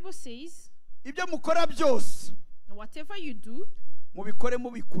the Bible says, ibyo mukora byose whatever you do, mubikore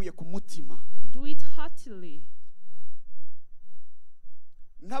mubikuye ku mutima, do it heartily,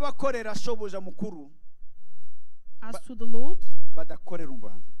 nk'abakorera shobuja mukuru as to the Lord badakorera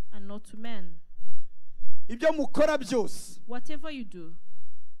abantu. and not to men. Ibyo mukora byose Whatever you do,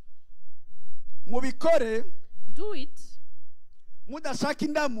 mubikore do it mudashaka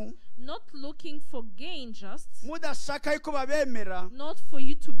indamu, not looking for gain just, mudashaka yuko babemera, not for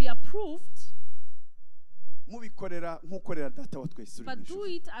you to be approved, mubikorera nk'ukorera data wa twese uri mu but do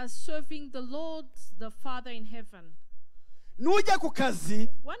ijuru. it as serving the Lord, the Father in heaven. Nujya ku kazi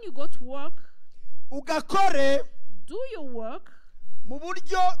When you go to work, ugakore do your work mu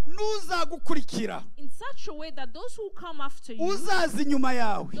buryo n'uzagukurikira, in such a way that those who come after you, uzaza inyuma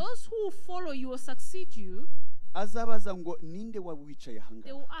yawe, those who follow you or succeed you, azabaza ngo ninde wawicaye they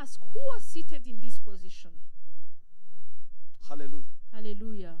ahangaha. will ask, who was seated in this position? Hallelujah.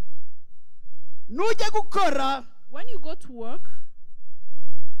 Hallelujah. Nujya gukora When you go to work,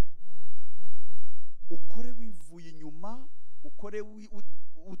 ukore wivuye inyuma, ukore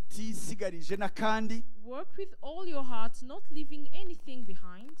utisigarije n'akandi, work with all your heart, not leaving anything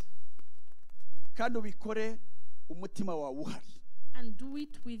behind, kandi ubikore umutima wawe uhari. and do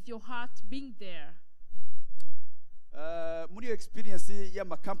it with your heart being there. Muri iyo experience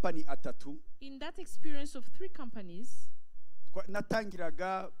y'amakampani atatu In that experience of 3 companies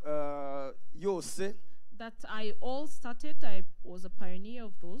natangiraga yose, that I all started, I was a pioneer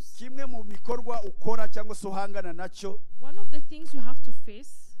of those. kimwe mu bikorwa ukora cyangwa se uhangana nacyo One of the things you have to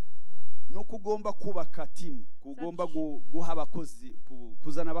face, nuko ugomba kubaka team, ugomba guha abakozi,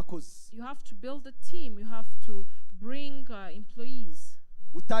 kuzana abakozi. you have to build a team, you have to bring employees.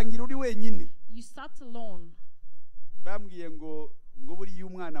 Utangira uri wenyine. You start alone. Bambwiye ngo buri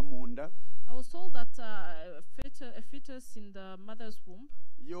umwana mu nda I was told that a fetus in the mother's womb,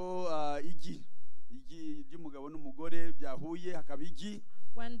 yo igi ry'umugabo n'umugore byahuye hakaba igi,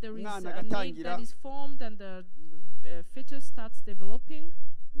 when there is Umwana a egg agatangira. that is formed and the fetus starts developing.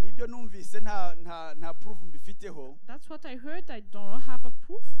 nibyo numvise nta proof mbifiteho, That's what I heard. I don't have a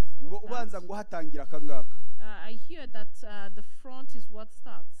proof ngo of ubanza that. ngo hatangira akangaka, I hear that the front is what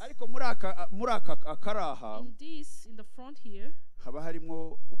starts. ariko muri aka akaraha In the front here, haba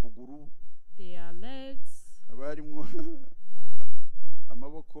harimo ukuguru, there are legs, haba harimo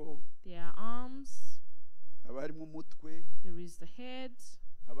amaboko, there are arms, haba harimo umutwe, there is the head,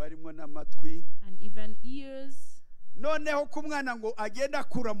 haba harimo n'amatwi. and even ears. Noneho ku mwana ngo agenda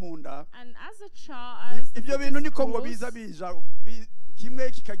akura mu nda, And as a child, as the ibyo fetus bintu niko ngo grows, biza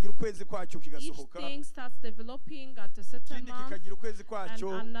kimwe kikagira ukwezi kwacyo each kigasohoka, thing starts developing at a certain ikindi month, kikagira ukwezi and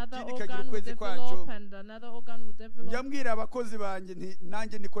kwacyo, another ikindi kikagira organ will ukwezi develop, kwacyo. and another organ will develop. Njya mbwira abakozi banjye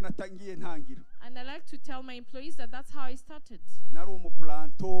nanjye niko natangiye ntangira. And I like to tell my employees that that's how I started. Nari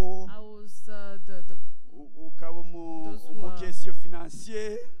umuplanto, I was the ukaba those who are umukesiyo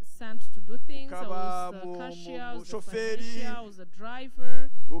financier, sent to do things. I ukaba was the cashier, I was the umushoferi, financier, I was a driver,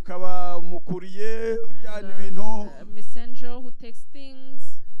 ukaba umukuriye ujyana and ibintu, a messenger who takes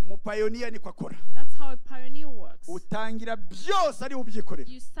things. umupayoniya niko akora. That's how a pioneer works. Utangira byose ari ubyikorera.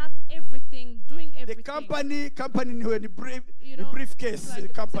 You start everything, doing The everything. company ni You know, briefcase it's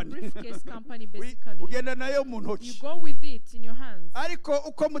like company. It's a briefcase company basically. Ugenda nayo mu You ntoki. go with it in your hands. Ariko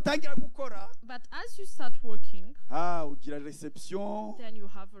uko mutangira gukora, But as you start working, ugira reception, then you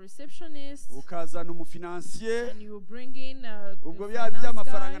have a receptionist, ukazana umufinancier, and you bring in ubwo a bya finance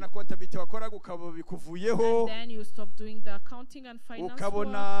by'amafaranga guy, na contabilité wakoraga ukaba bikuvuyeho, and then you stop doing the accounting and finance work.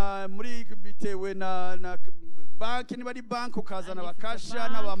 ukabona muri bitewe na banki, niba ari banki And ukazana if it's a abakasha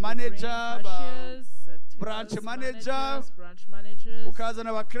bank, n'aba you bring manager, cashiers, branch tellers, manager, branch managers, ukazana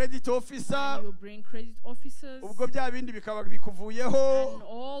aba credit officer, and you bring credit officers, ubwo bya bindi bikaba bikuvuyeho. and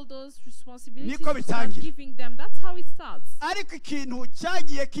all those responsibilities Niko you start bitangira. giving them. That's how it starts. Ariko ikintu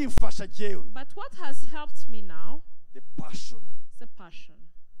cyagiye kimfasha jewe, But what has helped me now the passion, is the passion.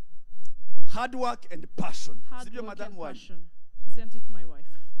 hard work and passion. Hard Sibyo work and madamu wanjye passion. Isn't it, my wife?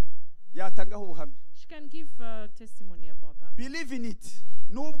 yatangaho ubuhamya. She can give testimony about that. Believe in it.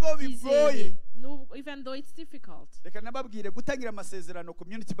 Nubwo bigoye, Easily. No, even though it's difficult. reka nababwire gutangira amasezerano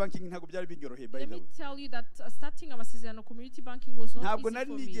community banking ntabwo byari binyoroheye by Let the me way. tell you that starting amasezerano community banking was not Ntabwo easy nari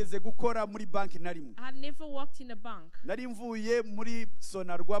for me. nigeze gukora muri banki na rimwe. I had never worked in a bank. Nari mvuye muri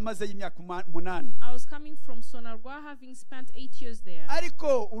Sonarwa maze y'imyaka 8. I was coming from Sonarwa, having spent 8 years there.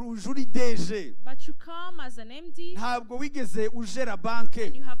 Ariko uruje uri deje, But you come as an MD, ntabwo wigeze ujera and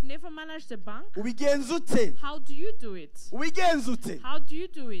banke. you have never managed a bank. Ubigenza ute? How do you do it? Ubigenza ute? How do you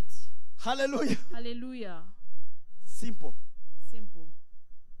do it? Hallelujah. Hallelujah. Simple. Simple.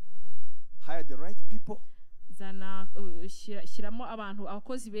 Hire the right people, Zana shyiramo abantu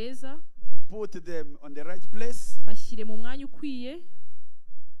abakozi beza, put them on the right place, bashyire mu mwanya ukwiye,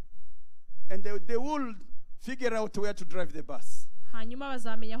 and they will figure out where to drive the bus. hanyuma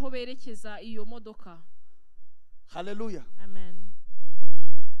bazamenya aho berekeza iyo modoka. Hallelujah. Amen.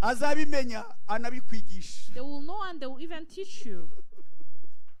 Azabimenya anabikwigisha. They will know and they will even teach you.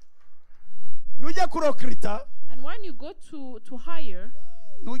 Nujya kurokrita, And when you go to hire,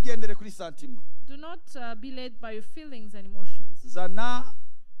 nugendere kuri santima. do not be led by your feelings and emotions. Zana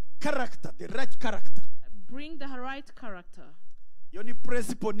character, the right character. Bring the right character. Iyo ni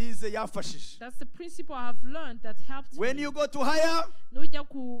principle nize yafashije. That's the principle I have learned that helped When me. you go to hire, Nujya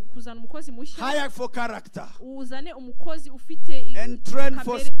kuzana umukozi mushya, hire for character. uzane umukozi ufite And train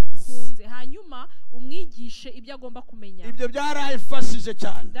for kamere ikunze, hanyuma umwigishe ibyo agomba kumenya. Ibyo byarafashije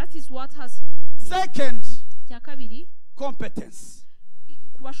cyane. That is what has. Second, Cya kabiri, competence.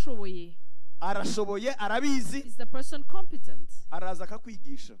 kuba ashoboye. Arashoboye, arabizi, Is the person competent? araza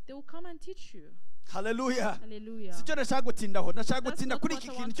akakwigisha. They will come and teach you. Hallelujah. Hallelujah. Sicyo nashaka gutindaho, nashaka That's gutinda not kuri what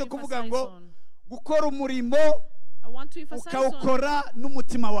iki I kintu want cyo to kuvuga emphasize ngo on. gukora umurimo I want to emphasize on ukawukora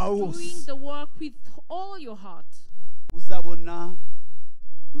n'umutima wawe doing wose. the work with all your heart, Uzabona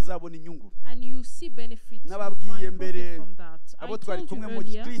inyungu. and you see benefits. You Nababwiye find mbere, profit from that. I abo told twari you kumwe mu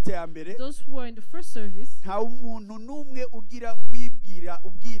earlier, street ya mbere, those who were in the first service, nta umuntu n'umwe ubwira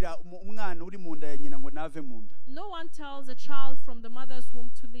umwana uri mu nda ya nyina ngo nave mu nda. no one tells a child from the mother's womb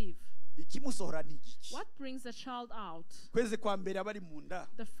to leave. Ikimusohora ni iki? What brings the child out? Kwezi kwa mbere abari mu nda,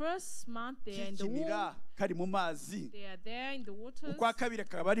 The first month they are in the womb, kikinira kari mu mazi. they are there in the waters. Ukwa kabiri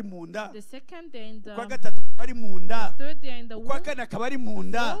akaba ari mu nda, The second they're in ukwa the gatatu akaba ari mu nda, third they're in the ukwa womb. kane akaba ari mu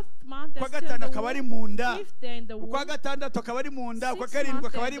nda, Fourth month they're ukwa still in gatanu the akaba ari womb. mu nda, Fifth they're in the womb. ukwa gatandatu akaba ari mu nda, ukwa Sixth karindwi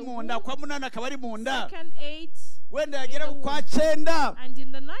month akaba they're ari in the mu nda, womb. ukwa munani akaba ari mu nda, Second 8, wenda yagera in the ukwa womb. cyenda, and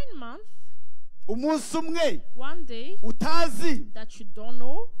in the 9th month, umunsi umwe one day utazi that you don't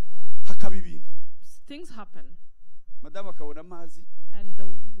know, hakaba ibintu. things happen. Madamu akabona amazi, And the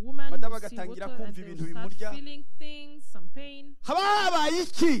woman Madamu will see agatangira water kumva and they ibintu will start bimurya. feeling things, some pain. haba habaye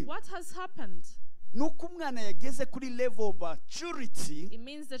iki? What has happened? Nuko umwana yageze kuri level of maturity. It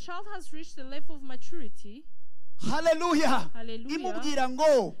means the child has reached the level of maturity, Hallelujah. Hallelujah. Imubwira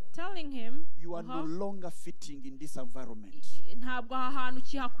ngo telling him, you are no longer fitting in this environment. ntabwo aha hantu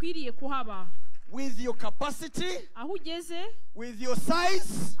kihakwiriye kuhaba. With your capacity, Aho ugeze, with your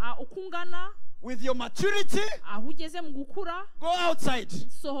size, uko ungana, with your maturity, aho ugeze mu gukura, go outside.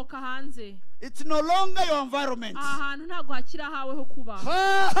 sohoka hanze. It's no longer your environment. Aha hantu ntabwo hakiri ahawe ho kuba.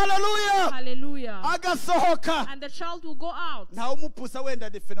 Hallelujah. Hallelujah. Agasohoka. And the child will go out. Nta umupusa wenda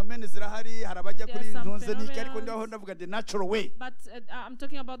the phenomenon zirahari harabajya There are kuri some ntunze niki ariko phenomena. ndaho ndavuga the natural way. But I'm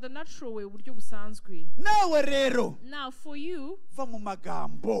talking about the natural way, uburyo busanzwe. Nawe rero Now for you, va mu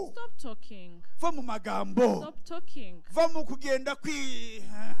magambo. stop talking. Va mu magambo. Stop talking. Va mu kugenda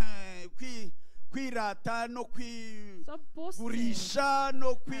kwirata no Stop boasting. kwigurisha no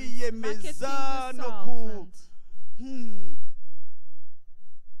And kwiyemeza marketing no yourself and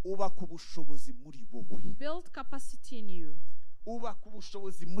ubaka ubushobozi muri wowe. build capacity in you. Ubaka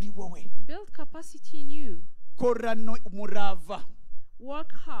ubushobozi muri wowe. Build capacity in you. Korano umurava.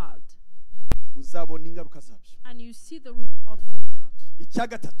 Work hard, uzabona ingaruka zabyo. and you see the result from that. Icya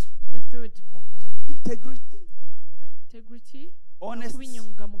gatatu, The third point. integrity, Integrity. Honest. Kuba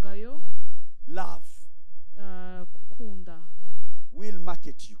inyangamugayo, love gukunda. will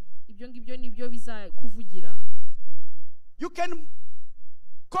market you. Ibyo ngibyo nibyo bizakuvugira. You can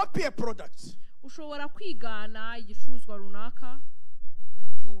copy a product. Ushobora kwigana igicuruzwa runaka,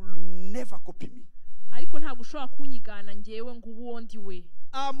 You will never copy me. ariko ntabwo ushobora kunyigana ngewe ngo uwo ndi we.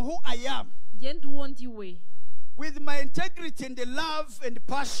 I'm who I am. Ngende uwo ndi we. With my integrity and the love and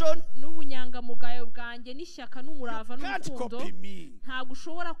passion, N'ubunyangamugayo bwanjye n'ishyaka n'umurava you can't n'urukundo, copy me. ntabwo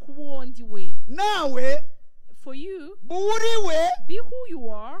ushobora kuba uwo ndi we. Nawe For you, buriwe be who you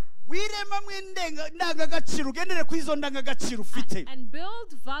are wiremamwe ndangagaciro ugendere ku izo ndangagaciro ufite. and build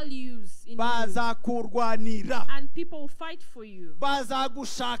values in you. Bazakurwanira, And people will fight for you. They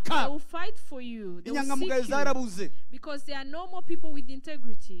bazagushaka. will fight for you. They will Inyangamugayo seek you zarabuze. because there are no more people with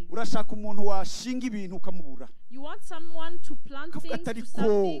integrity. Urashaka umuntu washinga ibintu ukamubura. You want someone to plant Kavuga things, atari to start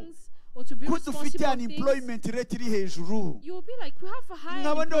ko things, or to be ko dufite responsible for things. unemployment rate iri hejuru. You will be like, we have a high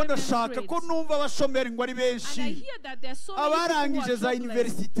Nkaba ndiho unemployment ndashaka rate. ko numva abashomeri ngo ari And I benshi. hear that there are so many people who Abarangije are za jobless.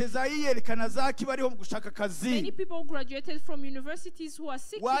 universite za iyerekana za kibariho mu gushaka akazi. Many people who graduated from universities who are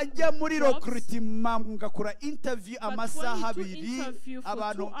seeking Wajya muri jobs, recruitment mugakora interview but amasaha when you do abiri interview for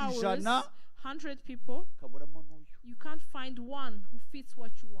abantu 2 hours, ijana 100 people, kaburamo n'uyu. you can't find one who fits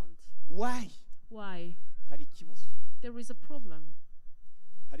what you want. Why? Why? Hari ikibazo. There is a problem.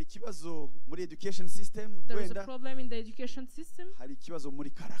 Hari ikibazo muri education system There is a wenda. problem in the education system, Hari ikibazo muri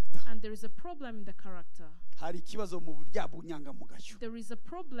character. and there is a problem in the character. Hari ikibazo mu burya bunyangamugayo. There is a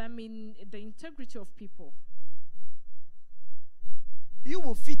problem in the integrity of people. Iyo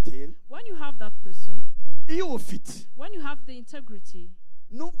ubufite, When you have that person, iyo ubufite, when you have the integrity,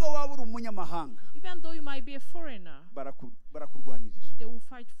 nubwo waba uri umunyamahanga, even though you might be a foreigner, barakurwanirira. they will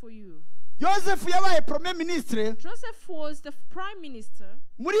fight for you. Yosefu yabaye premier ministre Joseph was the prime minister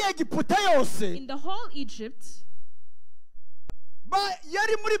muri Egiputa yose. in the whole Egypt.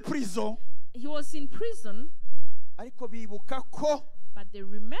 Yari muri prison, He was in prison, ariko bibuka ko but they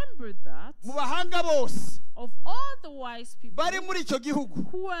remembered that mu bahanga bose of all the wise people bari muri icyo gihugu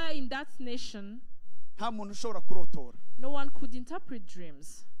who were in that nation, nta muntu ushobora kurotora. no one could interpret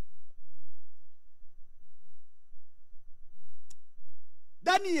dreams.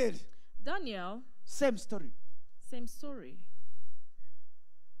 Daniel, Same story. same story.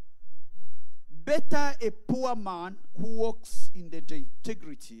 Better a poor man who walks in the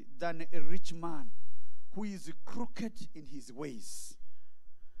integrity than a rich man who is crooked in his ways.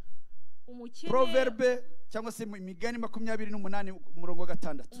 Proverbe cyangwa se imigani 28 umurongo wa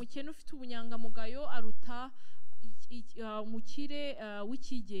 6. Umukene ufite ubunyangamugayo aruta umukire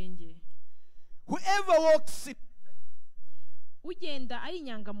w'ikigenge. Whoever walks Ugenda ari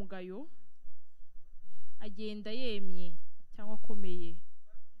inyangamugayo agenda yemye cyangwa akomeye,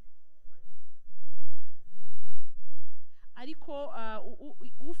 ariko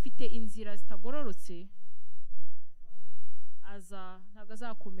ufite inzira zitagororotse ntabwo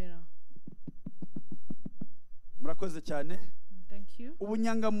azakomera. murakoze cyane. Thank you.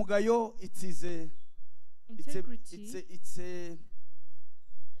 Ubunyangamugayo it's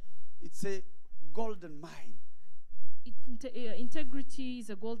a golden mine. Integrity is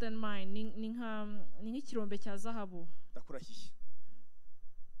a golden mine. Ni nk'ikirombe cya zahabu.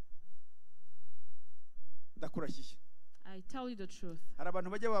 Ndakurahiye. I tell you the truth. Hari abantu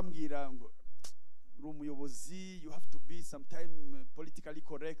bajya bambwira ngo umuyobozi, you have to be sometime politically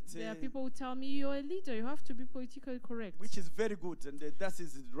correct. There are people who tell me you're a leader, you have to be politically correct. Which is very good, and that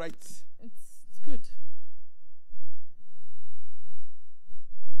is right. It's good.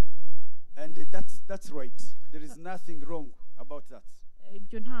 And that's right. There is nothing wrong about that.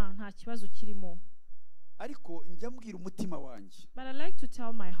 Ibyo nta kibazo kirimo. Ariko njya mbwira umutima wanjye. But I like to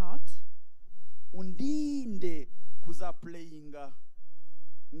tell my heart, undinde kuzaplayinga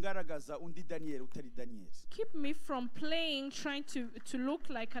ngaragaza undi Daniel utari Daniel. Keep me from playing, trying to look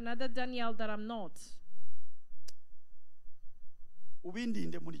like another Daniel that I'm not.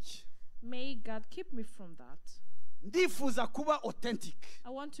 Ubindinde muri ki. May God keep me from that. Ndifuza kuba authentic. I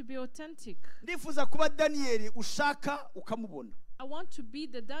want to be authentic. Ndifuza kuba Daniel ushaka ukamubona. I want to be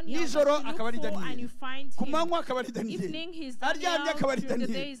the Daniel Nijoro that akaba ari you look for Daniel. and you find Kumanywa him. akaba ari Daniel. Evening he's Aryamye akaba ari Daniel. During the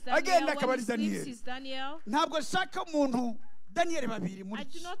day Daniel. he's Daniel. Agenda akaba When ari he sleeps Daniel. he's Daniel. Ntabwo nshaka umuntu Daniel babiri muri I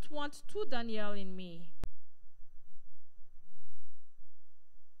do ki. not want two Daniel in me.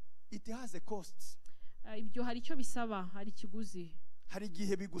 It has a cost. Ibyo hari icyo bisaba, hari ikiguzi. Hari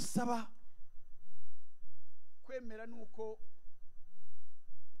igihe bigusaba kwemera nuko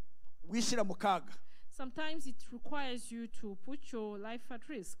wishira mu kaga. Sometimes it requires you to put your life at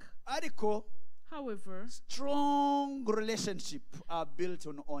risk. ariko However, strong relationship are built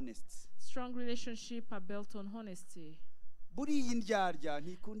on honesty. strong relationships are built on honesty. Buriya indyarya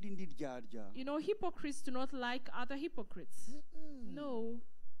ntikunda indi ndyarya. You know, hypocrites do not like other hypocrites. No,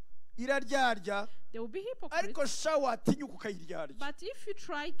 Iraryarya they will be ariko hypocrites. sha watinyuka ukayiryarya. But if you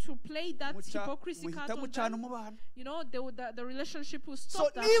try to play that hypocrisy card muhita on mucana them, umubano. you know, the relationship will So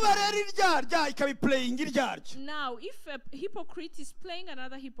stop that niba time. rero iryarya ikabiplayinga iryarya Now, if a hypocrite is playing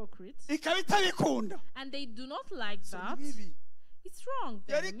another hypocrite ikaba itabikunda, and they do not like so that, ni bibi. it's wrong.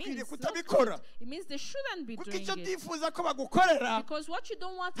 Then. Yari It ikwiriye means, not kutabikora. good. It means they shouldn't be Kuko doing icyo it. utifuza ko bagukorera Because what you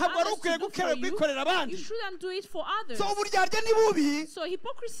don't want ntabwo ari others ukwiye to do for you, kwikorera abandi. you shouldn't do it for others. So uburyarya ni bubi, So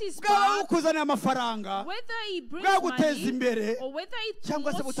hypocrisy is bwaba bad, bukuzanira amafaranga whether it brings bwaguteza money imbere or whether it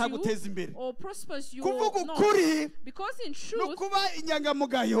cyangwa se promotes butaguteza you imbere. or prospers you Kuvuga or not. ukuri Because in no truth, kuba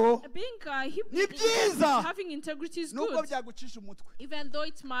inyangamugayo being ni byiza, having integrity is nubwo good, byagucisha umutwe. even though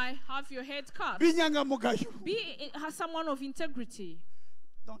it might have your head cut. Binyangamugayo. Has someone of integrity.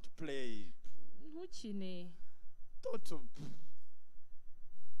 Don't play. Ntukine. Don't.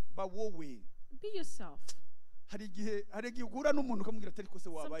 Ba wowe. Be yourself. Hari igihe ugura n'umuntu ukamubwira atari ko se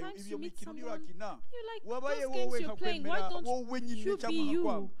wabaye Sometimes ibyo you meet mikino someone, urakina. you're like, Wabaye those games wowe you're playing, why nkakwemera don't wowe nyine you be cyangwa you?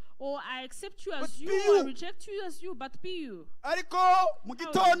 nkakwanga. Or I accept you But as be you, you. I reject you as you, but be you. Ariko mu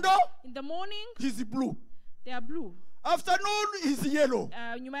gitondo In the morning, he's blue. they are blue. Afternoon he's yellow.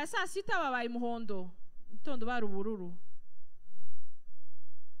 Nyuma ya saa sita babaye umuhondo. Gitondo bari ubururu.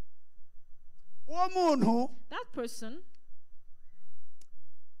 Uwo muntu That person,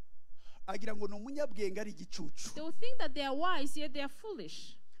 agira ngo ni umunyabwenge ari igicucu. they will think that they are wise, yet they are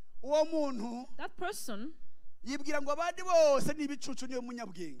foolish. Uwo muntu That person, yibwira ngo abandi bose ni ibicucu niwe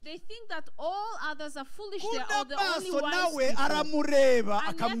munyabwenge. they think that all others are foolish, they Undi are the only amaso wise nawe people. aramureba And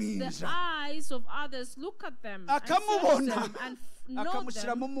yet the akamwinja, eyes of others look at them and search akamubona, them and know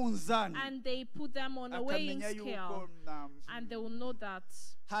akamushyira mu them, munzani, and they put them on a weighing akamenya scale, yuko and they will know that.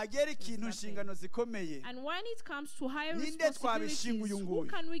 hagera ikintu nothing. inshingano zikomeye. And when it comes to higher Ninde responsibilities, twabishinga uyu who nguyu?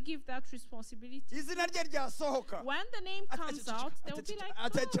 can we give that responsibility? Izina rye ryasohoka, When the name comes out, they will be like, "Oh,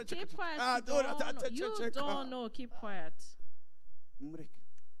 keep quiet, you don't know, keep quiet, mureke.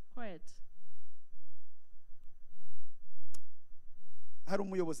 quiet." Hari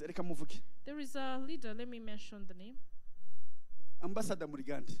umuyobozi, reka muvuge. There is a leader, let me mention the name, Ambassador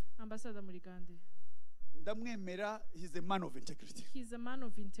Murigande. Ambassador Murigande. Ndamwemera, he's a man of integrity. He's a man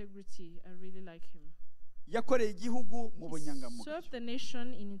of integrity. I really like him. Yakoreye igihugu mu He bunyangamugayo served the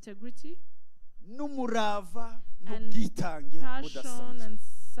nation in integrity, n'umurava and n'ubwitange passion, budasanzwe. and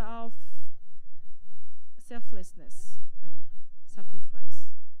selflessness and sacrifice.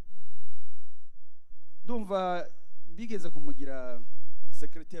 Ndumva bigeze kumugira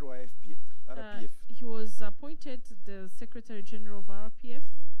secretary wa RPF. He was appointed the Secretary General of RPF.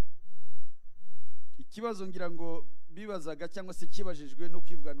 Ikibazo ngira ngo bibazaga cyangwa se kibajijwe no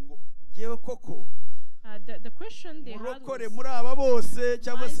kwivugana ngo jewe koko The question they had murokore was, muri aba bose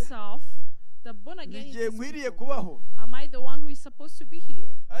cyangwa se myself, the born again in nigiye these nkwiriye people, kubaho. am I the one who is supposed to be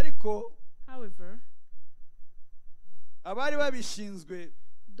here? Ariko However, abari babishinzwe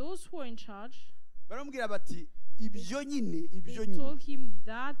those who are in charge, baramubwira bati ibyo nyine they told him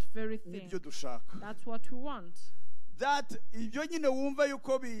that very thing. nibyo dushaka. That's what we want. That ibyo nyine wumva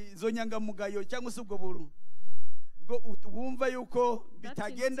yuko bizonyangamugayo cyangwa se ubwo buru wumva yuko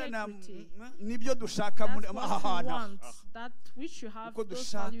bitagenda na nibyo dushaka muri That's aha what we hantu. want. That which you have, Kuko those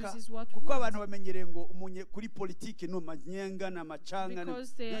dushaka values is what we kuko abantu want. bamenyereye ngo umunye kuri politiki no manyenga na macanga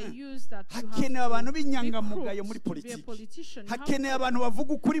Because they are used that you hakenewe have abantu to be b'inyangamugayo muri crooked to be a politiki, politician. You have hakenewe to- abantu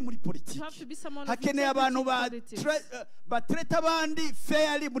bavuga ukuri muri you politiki, have to be someone of hakenewe abantu integrity in politics. batreta abandi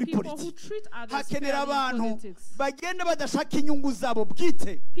fairly muri People who politiki, treat others hakenera fairly in abantu politics. bagenda badashaka inyungu zabo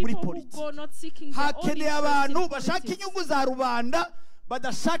bwite muri People who politiki, go not seeking their own hakeneye interests abantu in bashaka politics. inyungu za rubanda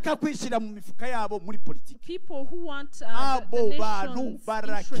badashaka kwishyira mu mifuka yabo muri politiki. People who want the Abo bantu nation's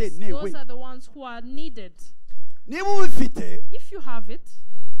barakenewe. interests. Those are the ones who are needed. Niba ubifite If you have it,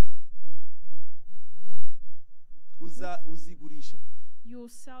 uzigurisha. you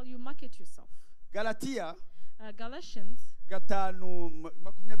sell, you market yourself. Galatiya Galatians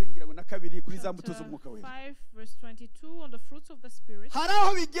 5:22 ngira ngo na kabiri kuri za mbuto chapter z'umwuka wera. 5 verse 22 on the fruits of the Spirit. Hari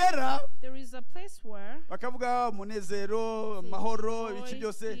aho bigera There is a place where bakavuga umunezero, say amahoro, joy, ibiki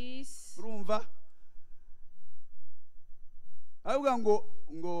byose peace, urumva, avuga ngo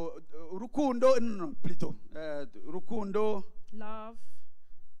urukundo plutôt urukundo, love,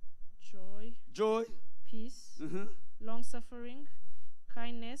 joy, joy, peace, long suffering, kindness,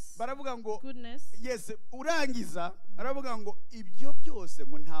 kindness, baravuga ngo goodness. yes urangiza aravuga ngo ibyo byose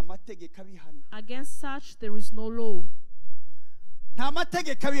ngo nta mategeko abihana. Against such there is no law. Nta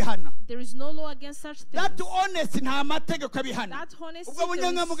mategeko abihana. There is no law against such things. That honest nta mategeko abihana. That honesty, ubwo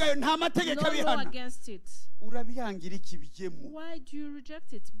bunyangamugayo nta mategeko no law abihana. against it. Urabiyangira iki bijyemo? Why do you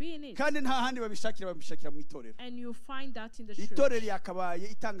reject it? Be in it. Kandi nta handi babishakira mu itorero. And you find that in the church. Itorero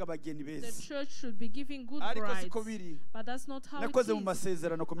yakabaye itanga abageni The beza. church should be giving good Ariko brides. siko biri. But that's not how it Nakoze mu is.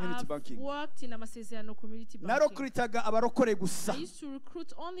 masezerano community I've banking. worked in a masezerano community banking. Narokuritaga abarokore gusa. I used to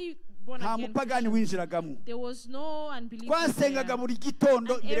recruit only born Nta again mupagani Christians. winjiragamo. There was no unbelievers Twasengaga there. buri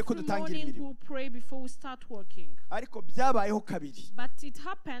gitondo And mbere ko every dutangira morning imirimo. we'll pray before we start working. Ariko byabayeho kabiri. But it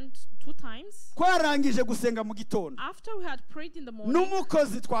happened 2 times. Twarangije gusenga mu gitondo. After we had prayed in the morning,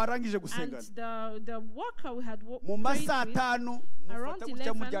 N'umukozi twarangije and gusengana. the worker we had Mu prayed masaa with, atanu around mufata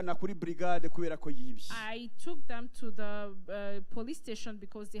gutya 11, mujyana kuri brigade kubera ko yibye. I took them to the police station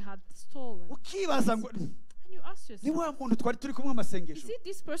because they had stolen. Ukibaza ngo And you ask ni yourself, wa muntu twari turi kumwe is amasengesho. it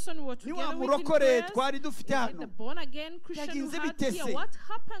this person we were Ni wa together with in murokore prayers? twari dufite Is it the hano. born again Christian who Yaginze had bite here? se? What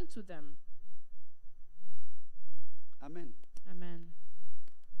happened to them? Amen. Amen.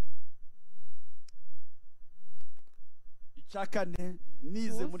 Icya kane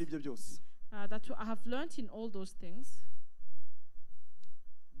nize Fourth. muri ibyo byose. That I have learned in all those things.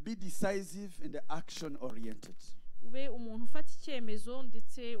 Be decisive and action oriented. Ube umuntu ufata icyemezo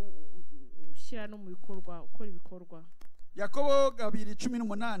ndetse ushyira no mu bikorwa, ukora ibikorwa. Yakobo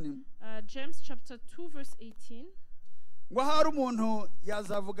 2:18 James chapter 2 verse 18. ngo hari umuntu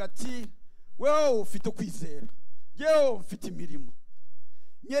yazavuga ati wewe ufite ukwizera yewe mfite imirimo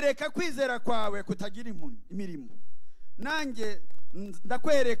nyereka kwizera kwawe kutagira imirimo nanjye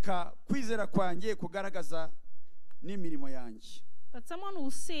ndakwereka kwizera kwanjye kugaragaza n'imirimo yanjye. But someone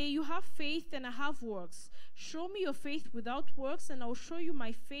will say, you have faith and I have works. Show me your faith without works and I will show you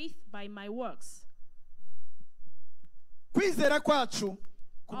my faith by my works. Kwizera kwacu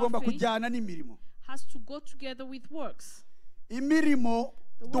kugomba faith kujyana n'imirimo. Has to go together with works. Imirimo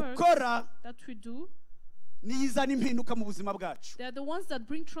The works dukora that we do, nizana impinduka mu buzima bwacu. they are the ones that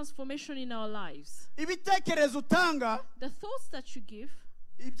bring transformation in our lives. Ibitekerezo utanga, The thoughts that you give,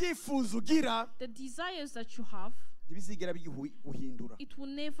 ibyifuzo ugira the desires that you have, ntibizigera biguhindura. it will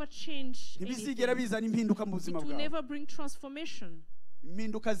never change Ntibizigera anything. bizana impinduka mu It buzima will bwawe. never bring transformation.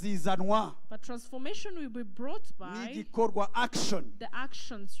 Impinduka zizanwa But transformation will be brought by n'igikorwa action. the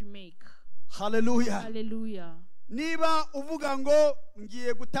actions you make. Hallelujah. Hallelujah. Niba uvuga ngo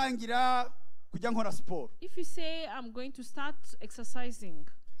ngiye gutangira kujya nkora siporo, If you say, I'm going to start exercising,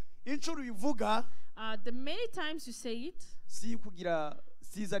 inshuro uyivuga the many times you say it, si kugira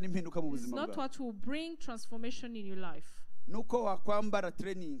sizana impinduka mu it's buzima not bwawe. what will bring transformation in your life. Nuko wakwambara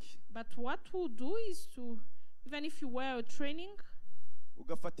training But what we'll do is to, even if you wear a training,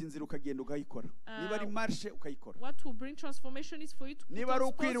 ugafata inzira ukagenda ukayikora. Niba ari marche ukayikora. what will bring transformation is for you to put Niba ari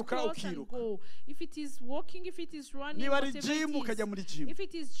on sports ukwiruka, clothes and ukiruka. go. If it is walking, if it is running, Niba ari whatever gym it ukajya is. muri gym. If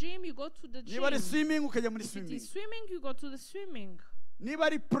it is gym, you go to the gym. Niba ari swimming ukajya muri If it swimming. is swimming, you go to the swimming. Niba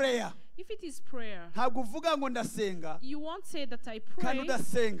ari prayer If it is prayer, ntabwo uvuga ngo ndasenga you won't say that I kandi pray,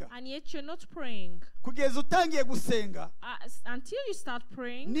 udasenga. and yet you're not praying. Kugeza utangiye gusenga Until you start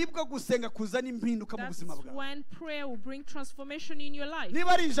praying, nibwo gusenga kuzana impinduka mu that's buzima bwawe. when prayer will bring transformation in your life.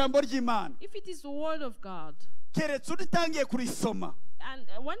 Niba ari ijambo ry'Imana If it is the word of God, keretse utangiye kurisoma and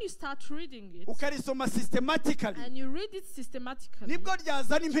when you start reading it, ukarisoma systematically and you read it systematically, nibwo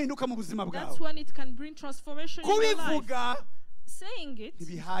ryazana impinduka mu buzima that's bwawe. when it can bring transformation in your life. Kubivuga Saying it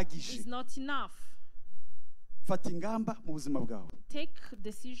ntibihagije. is not enough. Fata ingamba mu buzima bwawe Take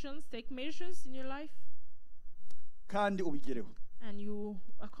decisions, take measures in your life, kandi ubigereho. and you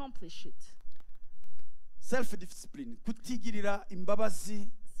accomplish it. Self discipline, kutigirira imbabazi,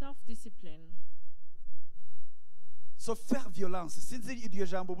 Self-discipline. so faire violence. Sinzi iryo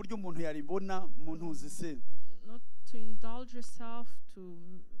jambo buryo umuntu yaribona mu ntuzi se. Not to indulge yourself, to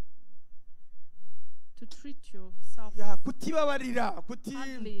treat yourself Ya kutibabarira,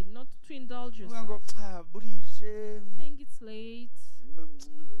 hardly, not to indulge uvuga ngo yourself. burije Saying it's late,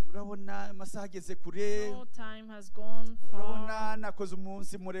 urabona amasaha ageze kure, no, time has gone far. urabona nakoze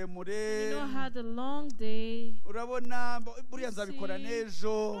umunsi muremure, You know, I had a long day. urabona buriya You nzabikora see,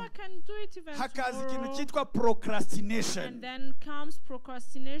 n'ejo. I can do it even Hakaza ikintu tomorrow. cyitwa procrastination. And then comes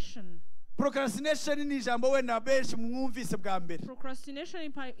procrastination. Procrastination ni ijambo wenda benshi mwumvise bwa mbere. Procrastination,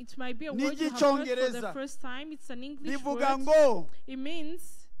 it might be a Ni word you have heard for the icyongereza. first time. It's an English Bivuga word. ngo It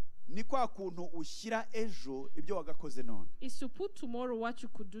means ni kwa kuntu ushyira ejo ibyo wagakoze none. is to put tomorrow what you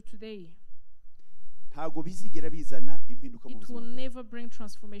could do today. Ntabwo bizigera bizana impinduka mu It will buzima bwawe. never bring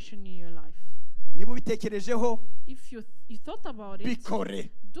transformation in your life. niba ubitekerejeho If you thought about it, bikore.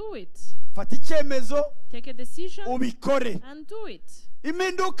 do it. Fata icyemezo Take a decision ubikore. and do it.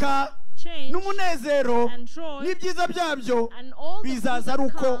 Impinduka Change n'umunezero and joy n'ibyiza byabyo and all the good bizaza ari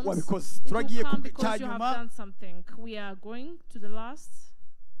that uko comes, wabikoze. it will Turagiye come ku because you have cyanyuma. done something. We are going to the last.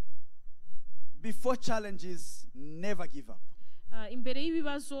 Before challenges, never give up. Imbere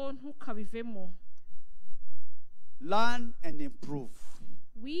y'ibibazo ntukabivemo. Learn and improve.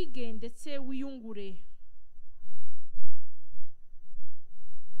 Wige ndetse wiyungure.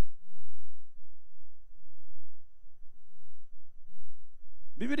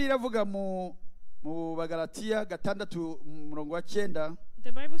 Bibiliya iravuga mu Bagalatiya 6:9.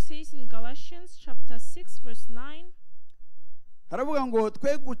 The Bible says in Galatians chapter 6 verse 9. Haravuga ngo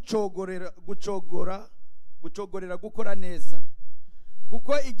twe gucogorera gukora neza.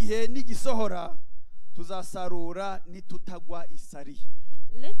 Kuko igihe nigisohora tuzasarura nitutagwa isari.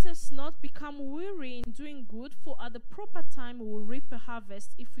 Let us not become weary in doing good, for at the proper time we will reap a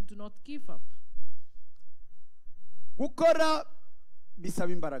harvest if we do not give up. Gukora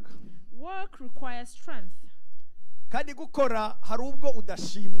bisaba imbaraga. Work requires strength. Kandi gukora hari ubwo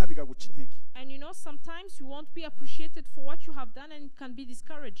udashimwa bigaguca intege. And you know, sometimes you won't be appreciated for what you have done and it can be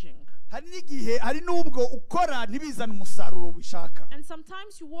discouraging. Hari n'igihe hari n'ubwo ukora ntibizana umusaruro bishaka. And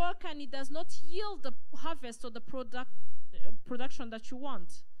sometimes you work and it does not yield the harvest or the production that you want.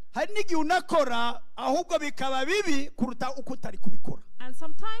 Hari n'igihe unakora ahubwo bikaba bibi kuruta uko utari kubikora. And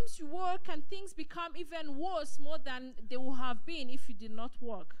sometimes you work and things become even worse more than they would have been if you did not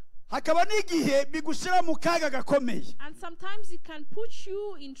work. Hakaba n'igihe bigushira mu kaga gakomeye. And sometimes it can put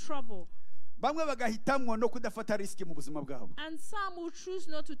you in trouble. Bamwe bagahitamwo no kudafata risk mu buzima bwabo. And some will choose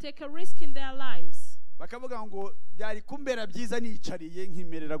not to take a risk in their lives. Bakavuga ngo byari kumbera byiza nicariye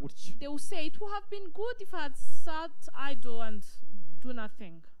nkimerera gutya. They will say it would have been good if I had sat idle and do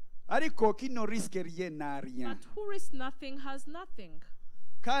nothing. Ariko kino risk rien na rien. But who risks nothing has nothing.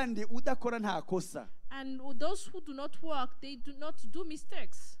 Kandi udakora nta kosa. And those who do not work, they do not do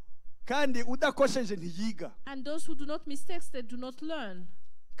mistakes. Kandi udakosheje ntiyiga. And those who do not mistakes, they do not learn.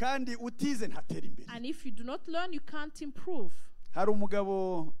 Kandi utize ntatera imbere. And if you do not learn, you can't improve. Hari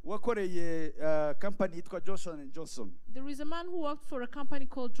umugabo wakoreye company yitwa Johnson & Johnson. There is a man who worked for a company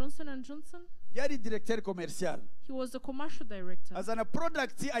called Johnson & Johnson. Yari directeur commercial. He was the commercial director. Azana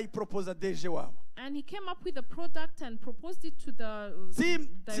product ayipropose DG wabo. And he came up with a product and proposed it to the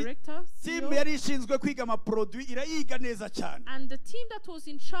director. Team CEO. yari ishinzwe kwiga ama produit irayiga neza cyane. And the team that was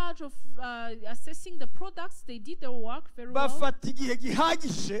in charge of assessing the products, they did their work very well. Bafata igihe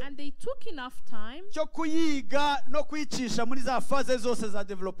gihagije And they took enough time cyo kuyiga no kwicisha muri za phase zose za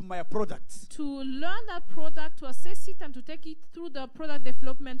development ya products. to learn that product, to assess it, and to take it through the product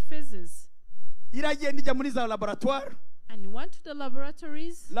development phases. Iragenda ijya muri za laboratoire. And he went to the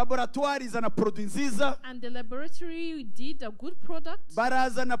laboratories. Laboratoire izana produit nziza. And the laboratory did a good product.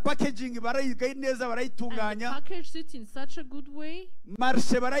 Barazana packaging barayiga neza And barayitunganya. packaged it in such a good way.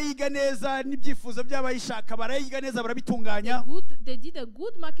 Marche barayiga neza n'ibyifuzo by'abayishaka barayiga neza barabitunganya. They did a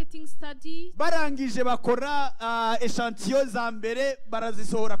good marketing study. Barangije bakora echantillon za mbere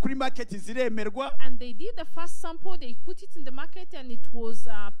barazisohora kuri market ziremerwa. And they did the first sample. They put it in the market and it was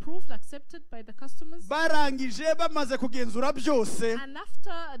approved, accepted by the customers. Barangije bamaze kugenzura byose. And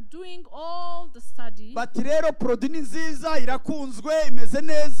after doing all the study, Bati rero produit ni nziza irakunzwe imeze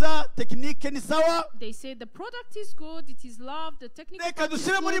neza technique ni sawa. they say the product is good, it is loved, the technical Reka part is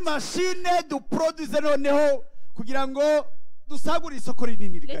dushyire muri good. machine duproduce noneho kugira ngo dusagure isoko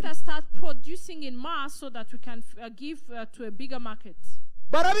rinini Let rigari. us start producing in mass so that we can give to a bigger market.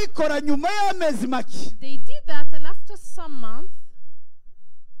 Barabikora nyuma y'amezi make. They did that, and after some months,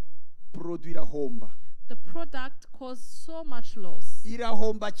 Produit irahomba. the product caused so much loss.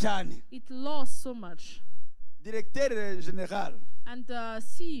 Irahomba cyane. It lost so much. Directeur general And the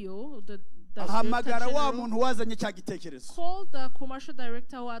CEO, the ahamagara director wa general, muntu wazanye cya gitekerezo called the commercial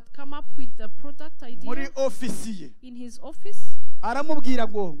director who had come up with the product muri idea ofisiye. in his office, Aramubwira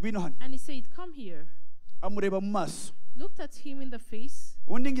ngo ngwino hano. and he said, "Come here." Amureba mu maso. Looked at him in the face.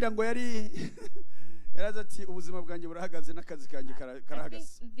 Undi ngira ngo yari yaraza ati ubuzima bwanjye burahagaze n'akazi kanjye I think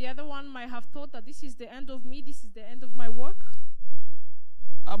karahagaze. the other one might have thought that this is the end of me, this is the end of my work.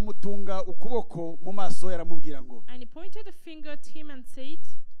 Amutunga ukuboko mu maso yaramubwira ngo And he pointed a finger at him and said,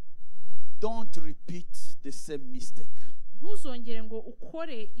 don't repeat the same mistake, "Ntuzongere ngo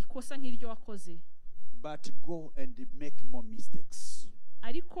ukore ikosa nk'iryo wakoze, but go and make more mistakes."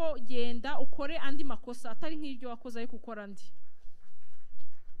 ariko genda ukore andi makosa atari nk'iryo wakoze ariko ukora andi.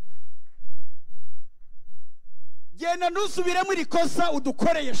 genda ntusubiremo iri kosa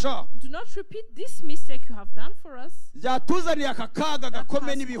udukoreye sha Do not repeat this mistake you have done for us. byatuzaniye aka kaga That gakomeye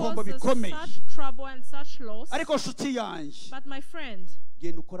has n'ibihombo caused us bikomeye such trouble and such loss. ariko nshuti yanjye But my friend,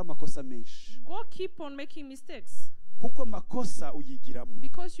 genda ukora amakosa menshi go keep on making mistakes kuko amakosa uyigiramo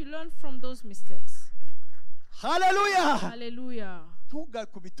because you learn from those mistakes. haleluya Hallelujah.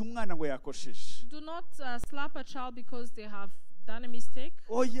 ntugakubite umwana ngo yakosheje Do not slap a child because they have done a mistake.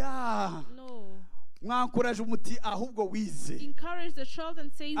 oya No. mwankuraje umuti ahubwo wize Encourage the child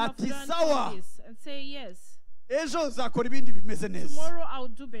and say you have Ati learned sawa. from this. And say yes. ejo uzakora ibindi bimeze neza Tomorrow I'll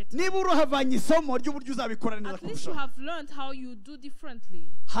do better. niba uruhavanye isomo ry'uburyo uzabikora neza At least you kurushaho have learned how you do differently.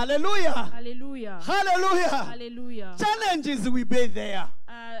 haleluya Hallelujah. haleluya Hallelujah. challenges we be there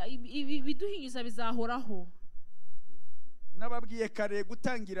Ibiduhinyuza bizahoraho. nababwiye kare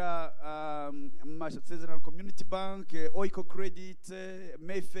gutangira amasezerano community bank oiko credit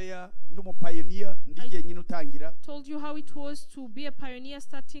mayfair n'umupioneer ndi jyenyine utangira Told you how it was to be a pioneer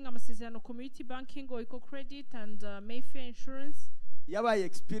starting amasezerano community banking or eco credit and Mayfair insurance. yabaye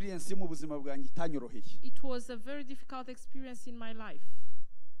experience mu buzima bwanjye itanyoroheye It was a very difficult experience in my life.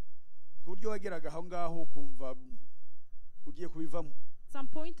 ku buryo wageraga aho ngaho kumva ugiye kubivamo At some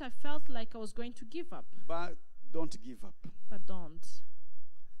point I felt like I was going to give up, but don't give up but don't.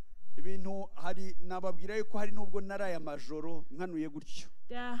 ibintu hari nababwira yuko hari nubwo naraye amajoro nkanuye gutyo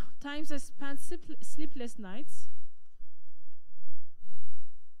There are times I spent sleepless nights,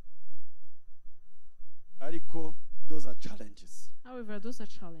 ariko those are challenges however those are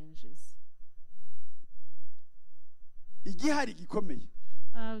challenges. igihari gikomeye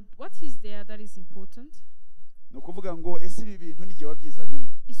What is there that is important ni ukuvuga ngo ese ibi bintu n'igihe wabyizanyemo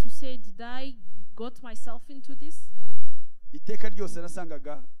is to say, did I got myself into this? iteka ryose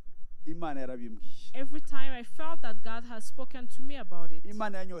nasangaga imana yarabimbwiye Every time I felt that God has spoken to me about it.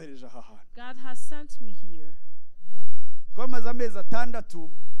 imana yanyohereje aha hantu God has sent me here. twamaze amezi 6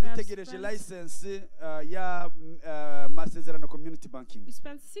 We have dutegereje spent- license ya masezerano community banking We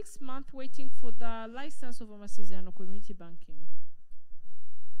spent 6 months waiting for the license of Amasezerano Community Banking.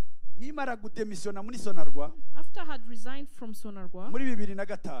 nkimara gudemisiona muri sonarwa After I had resigned from Sonargwa muri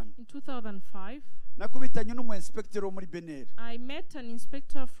 2005 in 2005, nakubitanye n'umu inspector wo muri Beneri I met an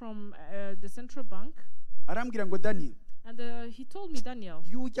inspector from the central bank, arambwira ngo Dani and he told me, Daniel,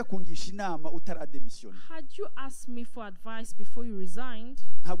 iyo ujya kungisha inama utarademisiona had you asked me for advice before you resigned,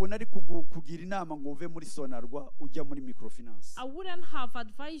 ntabwo nari kugira inama ngo uve muri sonarwa ujya muri microfinance I wouldn't have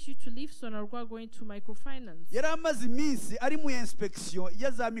advised you to leave Sonargwa going to microfinance. yari amaze iminsi ari mu inspection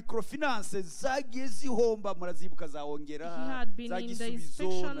ya za microfinance zagiye zihomba murazibuka He zahongera had been in the zagisubizo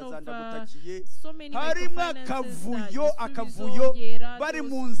inspection na of zandagutakiye so many harimo microfinances akavuyo bari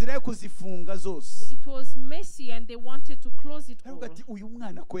mu nzira yo kuzifunga zose it was messy and they wanted to close it all. aravuga ati uyu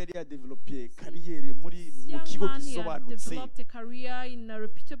mwana ko yari yadevelope kariyeri mu This kigo young man, he had gisobanutse developed a career in a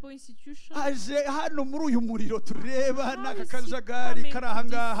reputable institution. aje hano muri uyu muriro tureba How n'aka is he kajagari coming kari to aha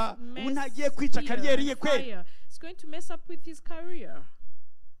this ngaha ubu mess ntagiye kwica here kariyeri ye and kwe fire? It's going to mess up with his career.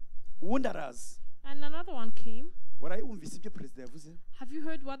 ubundi araza And another one came. warayumvise ibyo perezida yavuze Have you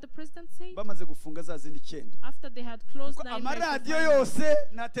heard what the president said? bamaze gufunga za zindi 9 After they had closed kuko 9 amaradiyo microfinance, yose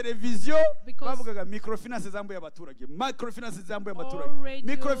na televiziyo Because- bavugaga microfinance zambuye abaturage microfinance zambuye All abaturage radios-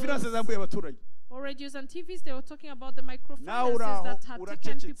 microfinance zambuye abaturage or radios and TVs, they were talking about the nawe microfinances uraho that had taken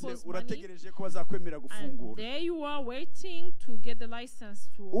uracecetse people's money. urategereje ko bazakwemera And gufungura there you are waiting to get the license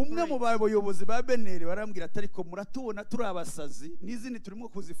to umwe mu operate. bayobozi ba beneri barambwira ati ariko muratubona turi abasazi n'izindi turimo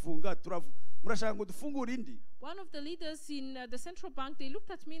kuzifunga murashaka ngo dufungure indi One of the leaders in the central bank, they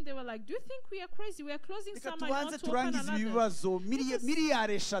looked at me and they were like, do you think we are crazy? We are closing reka some, I tubanze want to open turangize ibi another. bibazo us-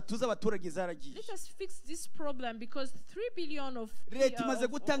 miliyari 3 z'abaturage zaragiye Let us fix this problem because 3 billion of leta imaze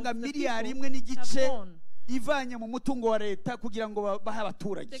gutanga the miliyari people 1 have n'igice gone. ivanye mu mutungo wa leta kugira ngo bahe The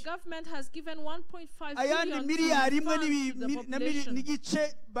abaturage government has given 1.5 ayandi billion miliyari to 1 fund the population.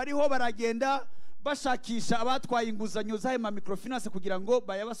 n'igice bariho baragenda bashakisha abatwaye inguzanyo z'ayo ma microfinance kugira ngo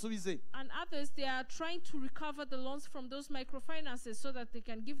bayabasubize And others, they are trying to recover the loans from those microfinances so that they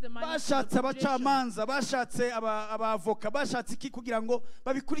can give the money to bashatse the population. abacamanza bashatse abavoka bashatse iki kugira ngo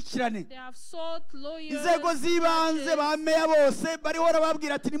babikurikirane They have sought lawyers, inzego z'ibanze judges, ba meya bose bariho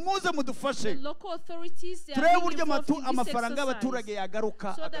barababwira ati nimuze the mudufashe local authorities. They are turebe being uburyo involved in this amafaranga exercise y'abaturage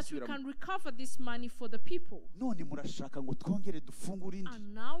yagaruka so that we agasubira can recover this money for the people. none murashaka ngo twongere dufungure indi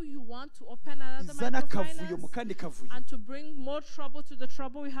And now you want to open another izana akavuyo mu microfinance kandi kavuyo and to bring more trouble to the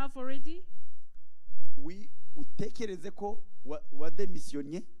trouble we have already? utekereze ko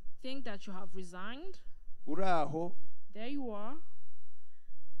wademisiyonye Think that you have resigned. uri aho There you are.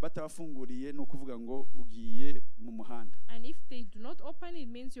 batabafunguriye no kuvuga ngo ugiye mu muhanda. And if they do not open, it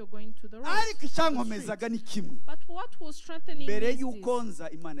means you're going to the road. Ariko icyankomezaga ni kimwe. But what was strengthening me Mbere is yuko this. nza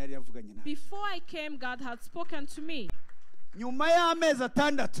Imana yari yavuganye nawe. Before I came, God had spoken to me. Nyuma y'amezi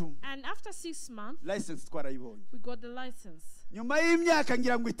 6 And after 6 months, license twarayibonye. we got the license. Nyuma y'imyaka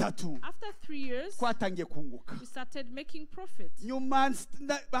ngira ngo 3 After 3 years, twatangiye kunguka. we started making profit. Nyuma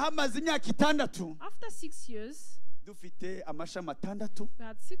hamaze imyaka 6 After 6 years, dufite amashami 6 we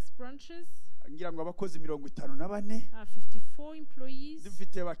had 6 branches, ngira ngo abakozi 54 54 employees.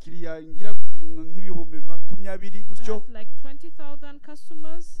 dufite abakiriya ngira nk'ibihumbi 20 We gutyo had like 20,000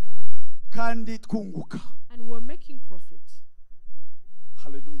 customers, kandi twunguka. and we're making profit.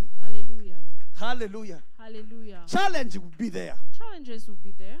 Hallelujah. Hallelujah. Hallelujah. Hallelujah. Challenge will be there. Challenges will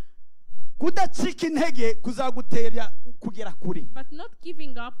be there, Kudacika intege kuzagutera kugera kuri. but not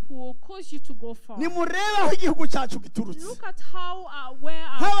giving up will cause you to go far. Nimurebe aho igihugu cyacu giturutse. Look at how where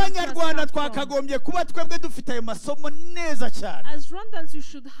our country has Nk'Abanyarwanda come from. twakagombye kuba twebwe dufite ayo masomo neza cyane. As Rwandans, you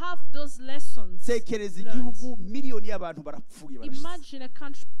should have those lessons. Tekereza learned. igihugu miliyoni y'abantu barapfuye barashize. Imagine a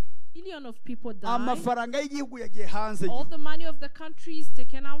country, million of people die. Amafaranga y'igihugu yagiye hanze. All the money of the country is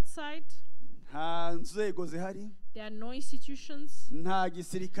taken outside. Nta nzego zihari, There are no institutions. nta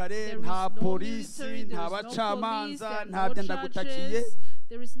gisirikare, There is nta no polisi, military. There nta is no police. bacamanza, There are nta no byandagutakiye. judges.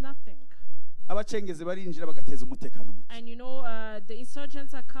 There is nothing. Abacengezi barinjira bagateza umutekano muke. And you know, the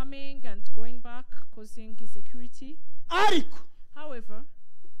insurgents are coming and going back, causing insecurity. Ariko However,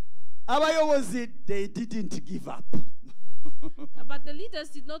 abayobozi they didn't give up. but the leaders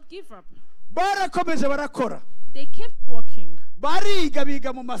did not give up. Barakomeje barakora. They kept working, Bariga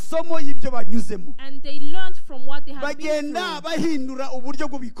biga mu masomo y'ibyo banyuzemo. and they learned from what they had been Bagenda through. bahindura uburyo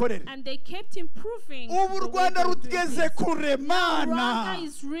bw'ubikorera. And they kept improving. Ubu the way Rwanda they were doing rugeze things. kure Rwanda mana.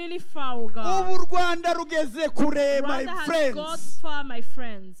 is really far, oh God. Ubu Rwanda rugeze kure my Rwanda has got friends. far, my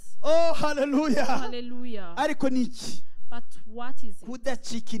friends. Oh hallelujah. Hallelujah. Ariko niki? But what is it?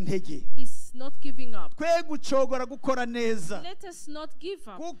 Kudacika intege. Is not giving up. Twe gucogora gukora neza. Let us not give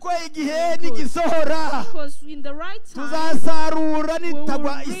up. Kuko igihe nigisohora Because in the right time, tuzasarura we will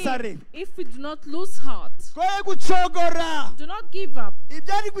nitagwa reap isare. if we do not lose heart. Twe gucogora Do not give up.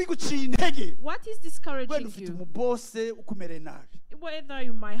 ibyari kwiguciye intege. What is Wenda discouraging ufite you? umubose ukumere nabi. Whether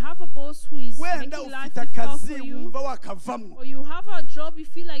you might have a boss who is Wenda making life ufite difficult akazi for you, wumva wakavamo. or you have a job you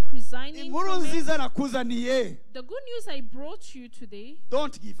feel like resigning Inkuru from it. nziza nakuzaniye. The good news I brought you today,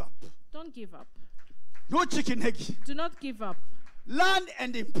 Don't give up. don't give up. Ntucike intege. Do not give up. Learn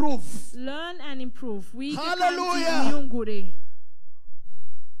and improve. Learn and improve. Hallelujah. Nyungure.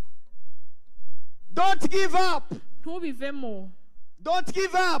 Don't give up. Ntubivemo. Don't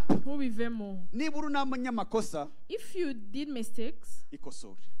give up. Ntubivemo. Niba uri n'umunyamakosa If you did mistakes,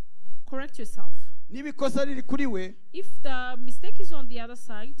 ikosore. correct yourself. Niba ikosa riri kuri we If the mistake is on the other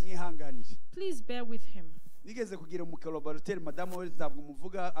side, mwihanganire. please bear with him. Nigeze kugira umukolaborateri madamu we ntabwo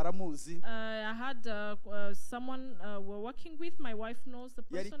muvuga aramuzi. I had someone we're working with. My wife knows the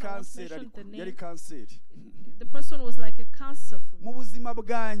Yari person. I won't kanseri mention the ariko name. yari kanseri. The person was like a cancer for me. Mu buzima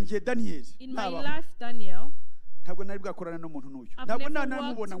bwanjye Daniel In my ntabaho. life, Daniel, Ntabwo nari bwakorana n'umuntu n'uyu. I've Ntabwo never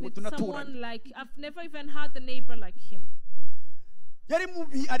nanamubona ngo worked with someone tunaturanye. like, I've never even had a neighbor like him. Yari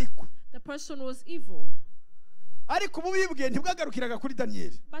mubi ariko. The person was evil. Ariko ububi bwe ntibwagarukiraga kuri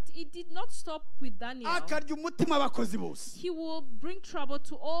Daniel. But it did not stop with Daniel. Akarya umutima abakozi bose. He will bring trouble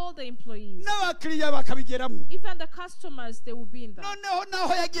to all the employees. N'abakiriya bakabigeramo. Even the customers, they will be in that. Noneho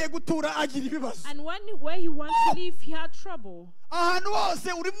naho yagiye gutura agira ibibazo. And where he went to live, he had trouble. Ahantu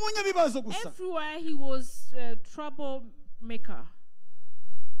hose uri munyabibazo gusa. Everywhere he was a troublemaker.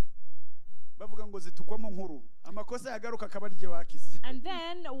 Bavuga ngo zitukwamo nkuru. Amakosa yagaruka akaba ari wakize. And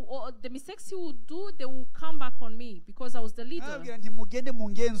then the mistakes he would do, they will come back on me because I was the leader. Nabwira nti mugende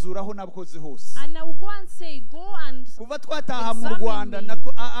mungenzuraho nakoze hose. And I will go and say, go and Kuva twataha mu Rwanda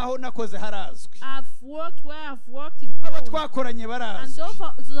aho nakoze harazwi. I've worked where I've worked. Aba And twakoranye those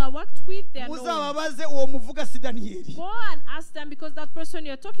barazwi. I worked with, they are known. Muzababaze uwo muvuga si Daniel. Go and ask them because that person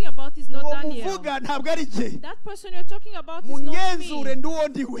you're talking about is not Uwo Daniel. muvuga ntabwo ari jye. That person you're talking about is not Mungenzure me. nduwo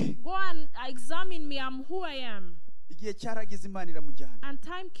ndiwe. Go and examine me. I'm who I am. Igihe cyaragize Imana iramujyana. And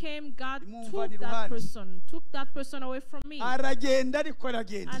time came, God Imumvana took that person away from me. Aragenda ariko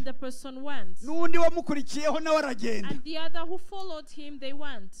aragenda. And the person went. N'undi wamukurikiyeho nawe aragenda. And the other who followed him, they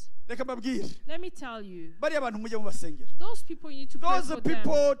went. Reka mbabwire. Let me tell you, Bari abantu mujye mubasengera. those people you need to pray Those for them.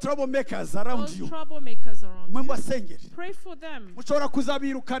 people troublemakers around Those you. troublemakers around Mwe you. mubasengere. Pray for them. Mushobora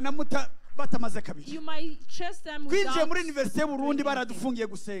kuzabirukana batamaze kabiri. You might chase them Twinjiye without muri Université y'u Burundi doing anything. baradufungiye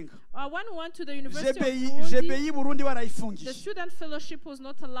gusenga. When we went to the University of GBI Burundi, y'u Burundi the barayifungije. student fellowship was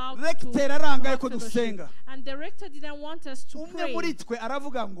not allowed to Rector arangaye have ko fellowship. dusenga. And the rector didn't want us to Umwe muri pray. twe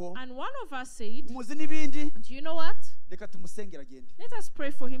aravuga ngo And one of us said, muzi n'ibindi do you know what? reka tumusengera agende. Let us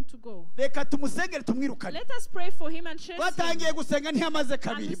pray for him to go. Reka tumusengere tumwirukane. Let us pray for him and chase him. Batangiye gusenga ntiyamaze And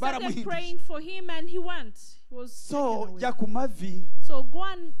kabiri we started baramuhinduje. praying for him and he went. He was So taken away. jya ku mavi So go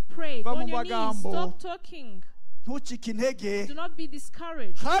and pray. Va Go mu on your knees. magambo. Stop talking. ntucike intege. Do not be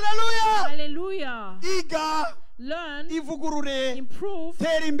discouraged. Hallelujah. Hallelujah. Iga Learn, ivugurure improve,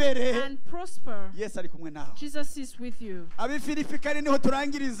 tera imbere. and prosper. Yesu ari kumwe nawe. Jesus is with you. Abifilipi kane niho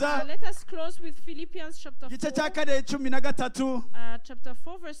turangiriza Let us close with Philippians chapter igice 4. cya kane 13. Chapter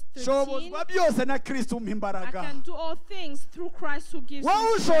 4 verse 13. shobozwa byose na Kristo umpa I imbaraga. can do all things through Christ who gives Wowe me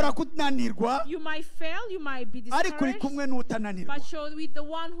ushobora strength. kunanirwa You might fail, you might be ariko uri discouraged, kumwe n'utananirwa. but you're with the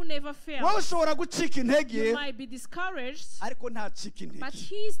one who never Wowe fails. ushobora gucika You intege might be discouraged, ariko ntacika but intege.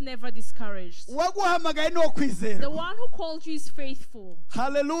 he is never discouraged. Uwaguhamagaye ni uwo The kwizerwa. one who called you is faithful.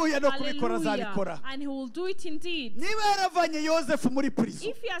 Haleluya, no kubikora Hallelujah. azabikora. And he will do it indeed. Niba yaravanye Yosefu muri prison,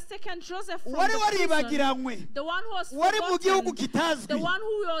 If he has taken Joseph from wari the prison, waribagiranywe, the one who was wari mu gihugu forgotten, kitazwi, the one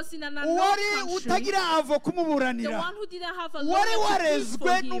who was in an unknown wari country, utagira avo the kumuburanira, one who didn't have a wari lawyer to plead warezwe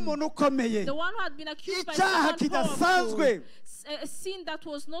for him, n'umuntu ukomeye, the one who had been accused by icyaha someone powerful, kidasanzwe, a sin that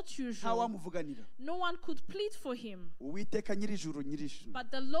was not usual. ntawamuvuganira. No one could plead for him. Uwiteka nyirijuru nyirijuru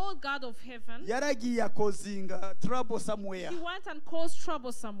But the Lord God of heaven, yaragiye akozinga trouble somewhere. he went and caused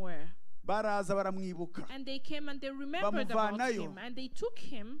trouble somewhere. Baraza baramwibuka, And they came and they remembered about Bamuvanayo. him. And they took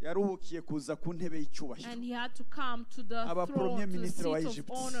him, yaruhukiye kuza ku ntebe y'icyubahiro. and he had to come to the Aba throne, Premier to the Minister wa seat of Egypt.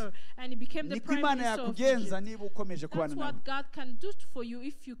 honor. And he became the Niko prime Imana minister of yakugenza Egypt. niba ukomeje kubana That's nawe. what God can do for you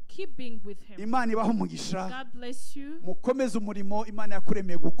if you keep being with him. Imana ibaho umugisha, God bless you. mukomeze umurimo Imana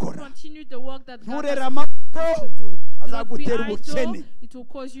yakuremeye gukora. Continue the work that God Nturere has amaboko, to do. Do not be azagutera idle. ubukene. It will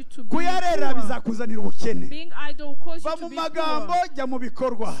cause you to be Kuyarera poor. bizakuzanira ubukene. Being idle will cause Va you mu to be magambo poor. jya mu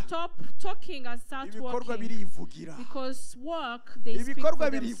bikorwa. Stop talking and start Ibikorwa working. birivugira. Because work, they speak Ibikorwa for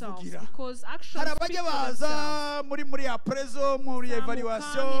themselves. birivugira. Because actions Hari speak abajya for baza themselves. muri appraisal, muri Some will come in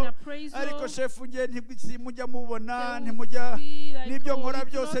evaluation, appraisal. ariko shefu nge ntimujya mubona, They will ntimujya be like, n'ibyo "Oh, nkora you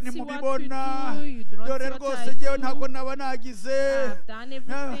do byose not see ntimubibona, what you do, you do not dore see what rwose I ngewe do. ntabwo naba nagize. I've done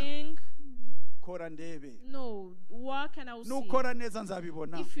everything." Kora ndebe. No, work and I will see. Nukora neza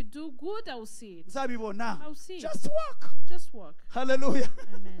nzabibona. If you do good, I will see it. Nzabibona. I'll see it. Just work. Just work. Hallelujah.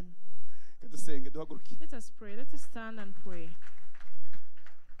 Amen. Dusenge duhaguruke. Let us pray. Let us stand and pray.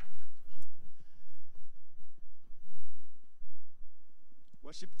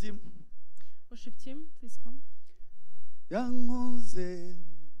 Worship team. Worship team, please come. Yankunze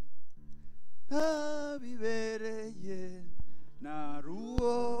nabibereye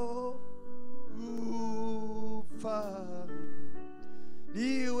naruwo rupfa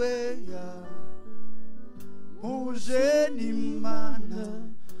niwe yampuje n'Imana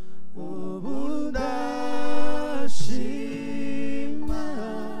ubu ndashima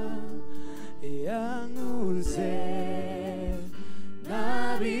yankunze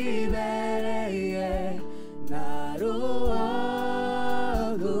nabibereye naruwo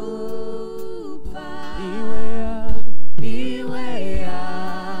rupfa niwe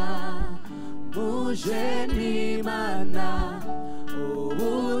yampuje n'Imana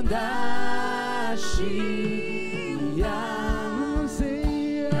ubu ndashima yankunze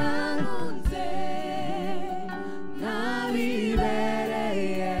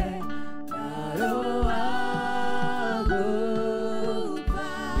nabibereye naruwo rupfa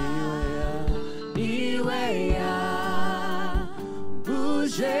niwe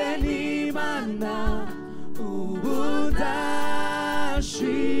yampuje n'Imana ubu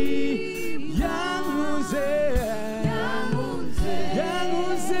ndashima yankunze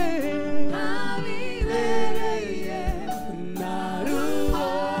nabibereye naruwo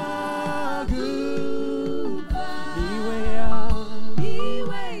rupfa niwe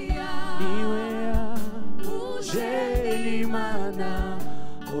yampuje n'Imana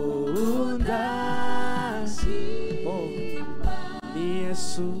ubu ndashima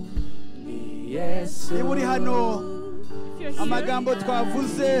ni Yesu niba uri hano If you're here amagambo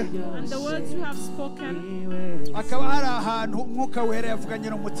twavuze and the words you have spoken, akaba hari ahantu umwuka wera yavuganye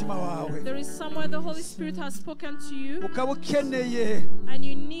n'umutima wawe there is somewhere the Holy Spirit has spoken to you ukaba ukeneye and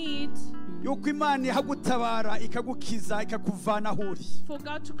you need yuko Imana ihagutabara ikagukiza ikakuvana aho uri, for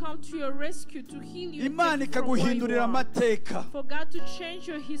God to come to your rescue, to heal you, Imana take you from where you ikaguhindurira are. amateka, For God to change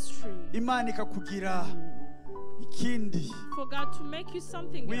your history, Imana ikakugira ikindi for God to make you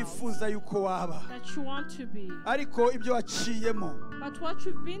something else wifuza yuko waba, that you want to be. ariko ibyo waciyemo But what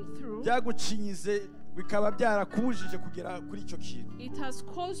you've been through, byagucinyize bikaba byarakubujije kugera kuri icyo kintu. it has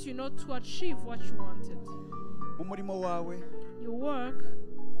caused you not to achieve what you wanted. Mu murimo wawe Your work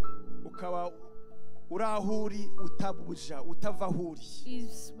ukaba urahuri utabuja utava huri.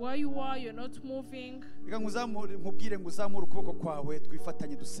 is where you are, you're not moving. Reka nkubwire ngo uzamure ukuboko kwawe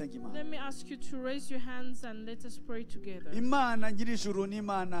twifatanye dusenga Imana. Let me ask you to raise your hands and let us pray together. Imana nyirijuru ni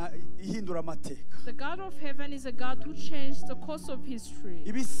Imana ihindura amateka. The God of heaven is a God who changed the course of history.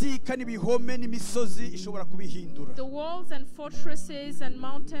 Ibisika n'ibihome n'imisozi ishobora kubihindura. The walls and fortresses and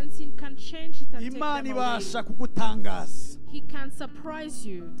mountains, He can change it and take Imana them away. ibasha kugutangaza. He can surprise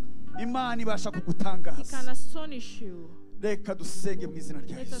you. Imana ibasha He kugutangaza. can astonish you. Reka dusenge mu izina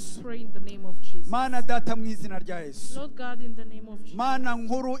rya Let us Yesu. pray in the name of Jesus. Mana data mu izina rya Yesu. Lord God, in the name of Jesus. Mana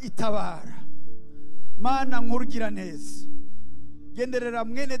nkuru itabara. Mana nkuru gira neza. Genderera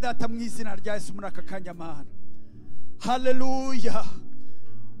mwene data mu izina rya Yesu muri aka kanya Mana. Haleluya.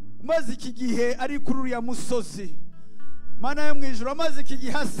 Umaze iki gihe ari kuri uriya musozi. Mana yo mu ijuru, amaze iki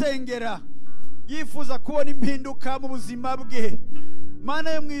gihe asengera yifuza kubona impinduka mu buzima bwe. Mana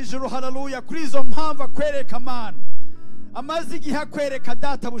yo mu ijuru, haleluya, kuri izo mpamvu akwereka Mana. Amaze igihe akwereka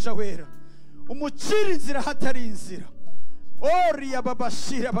data buja wera. Umucira inzira hatari inzira. Oria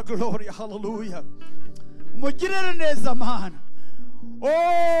babashira ba gloria, haleluya. Umugirire neza Mana.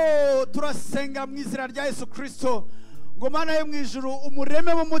 Oh, turasenga mu izina rya Yesu Kristo ngo Mana yo mu ijuru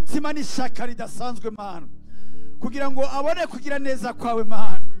umureme mu mutima n'ishaka ridasanzwe Mana, kugira ngo abone kugira neza kwawe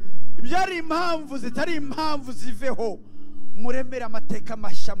Mana. Ibyari impamvu zitari impamvu ziveho, umuremere amateka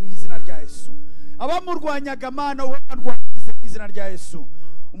mashya mu izina rya Yesu. Abamurwanyaga Mana ubarwanyize mu izina rya Yesu.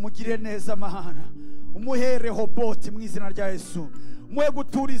 Umugirire neza Mana, umuhere Hoboti mu izina rya Yesu. Umuhe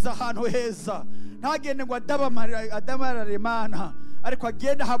guturiza ahantu heza, ntagende ngo adamarare Mana, ariko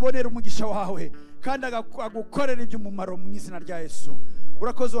agende habonera umugisha wawe kandi agukorera iby'umumaro mu izina rya Yesu.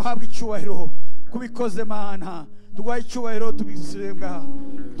 Urakoze uhabwe icyubahiro kubikoze Mana. Tuguhaye icyubahiro, tubisenga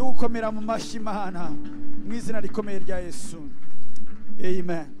tugukomera mu mashyi Mana, mu izina rikomeye rya Yesu.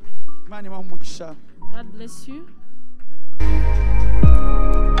 Amen. Imana imuhe umugisha. God bless you.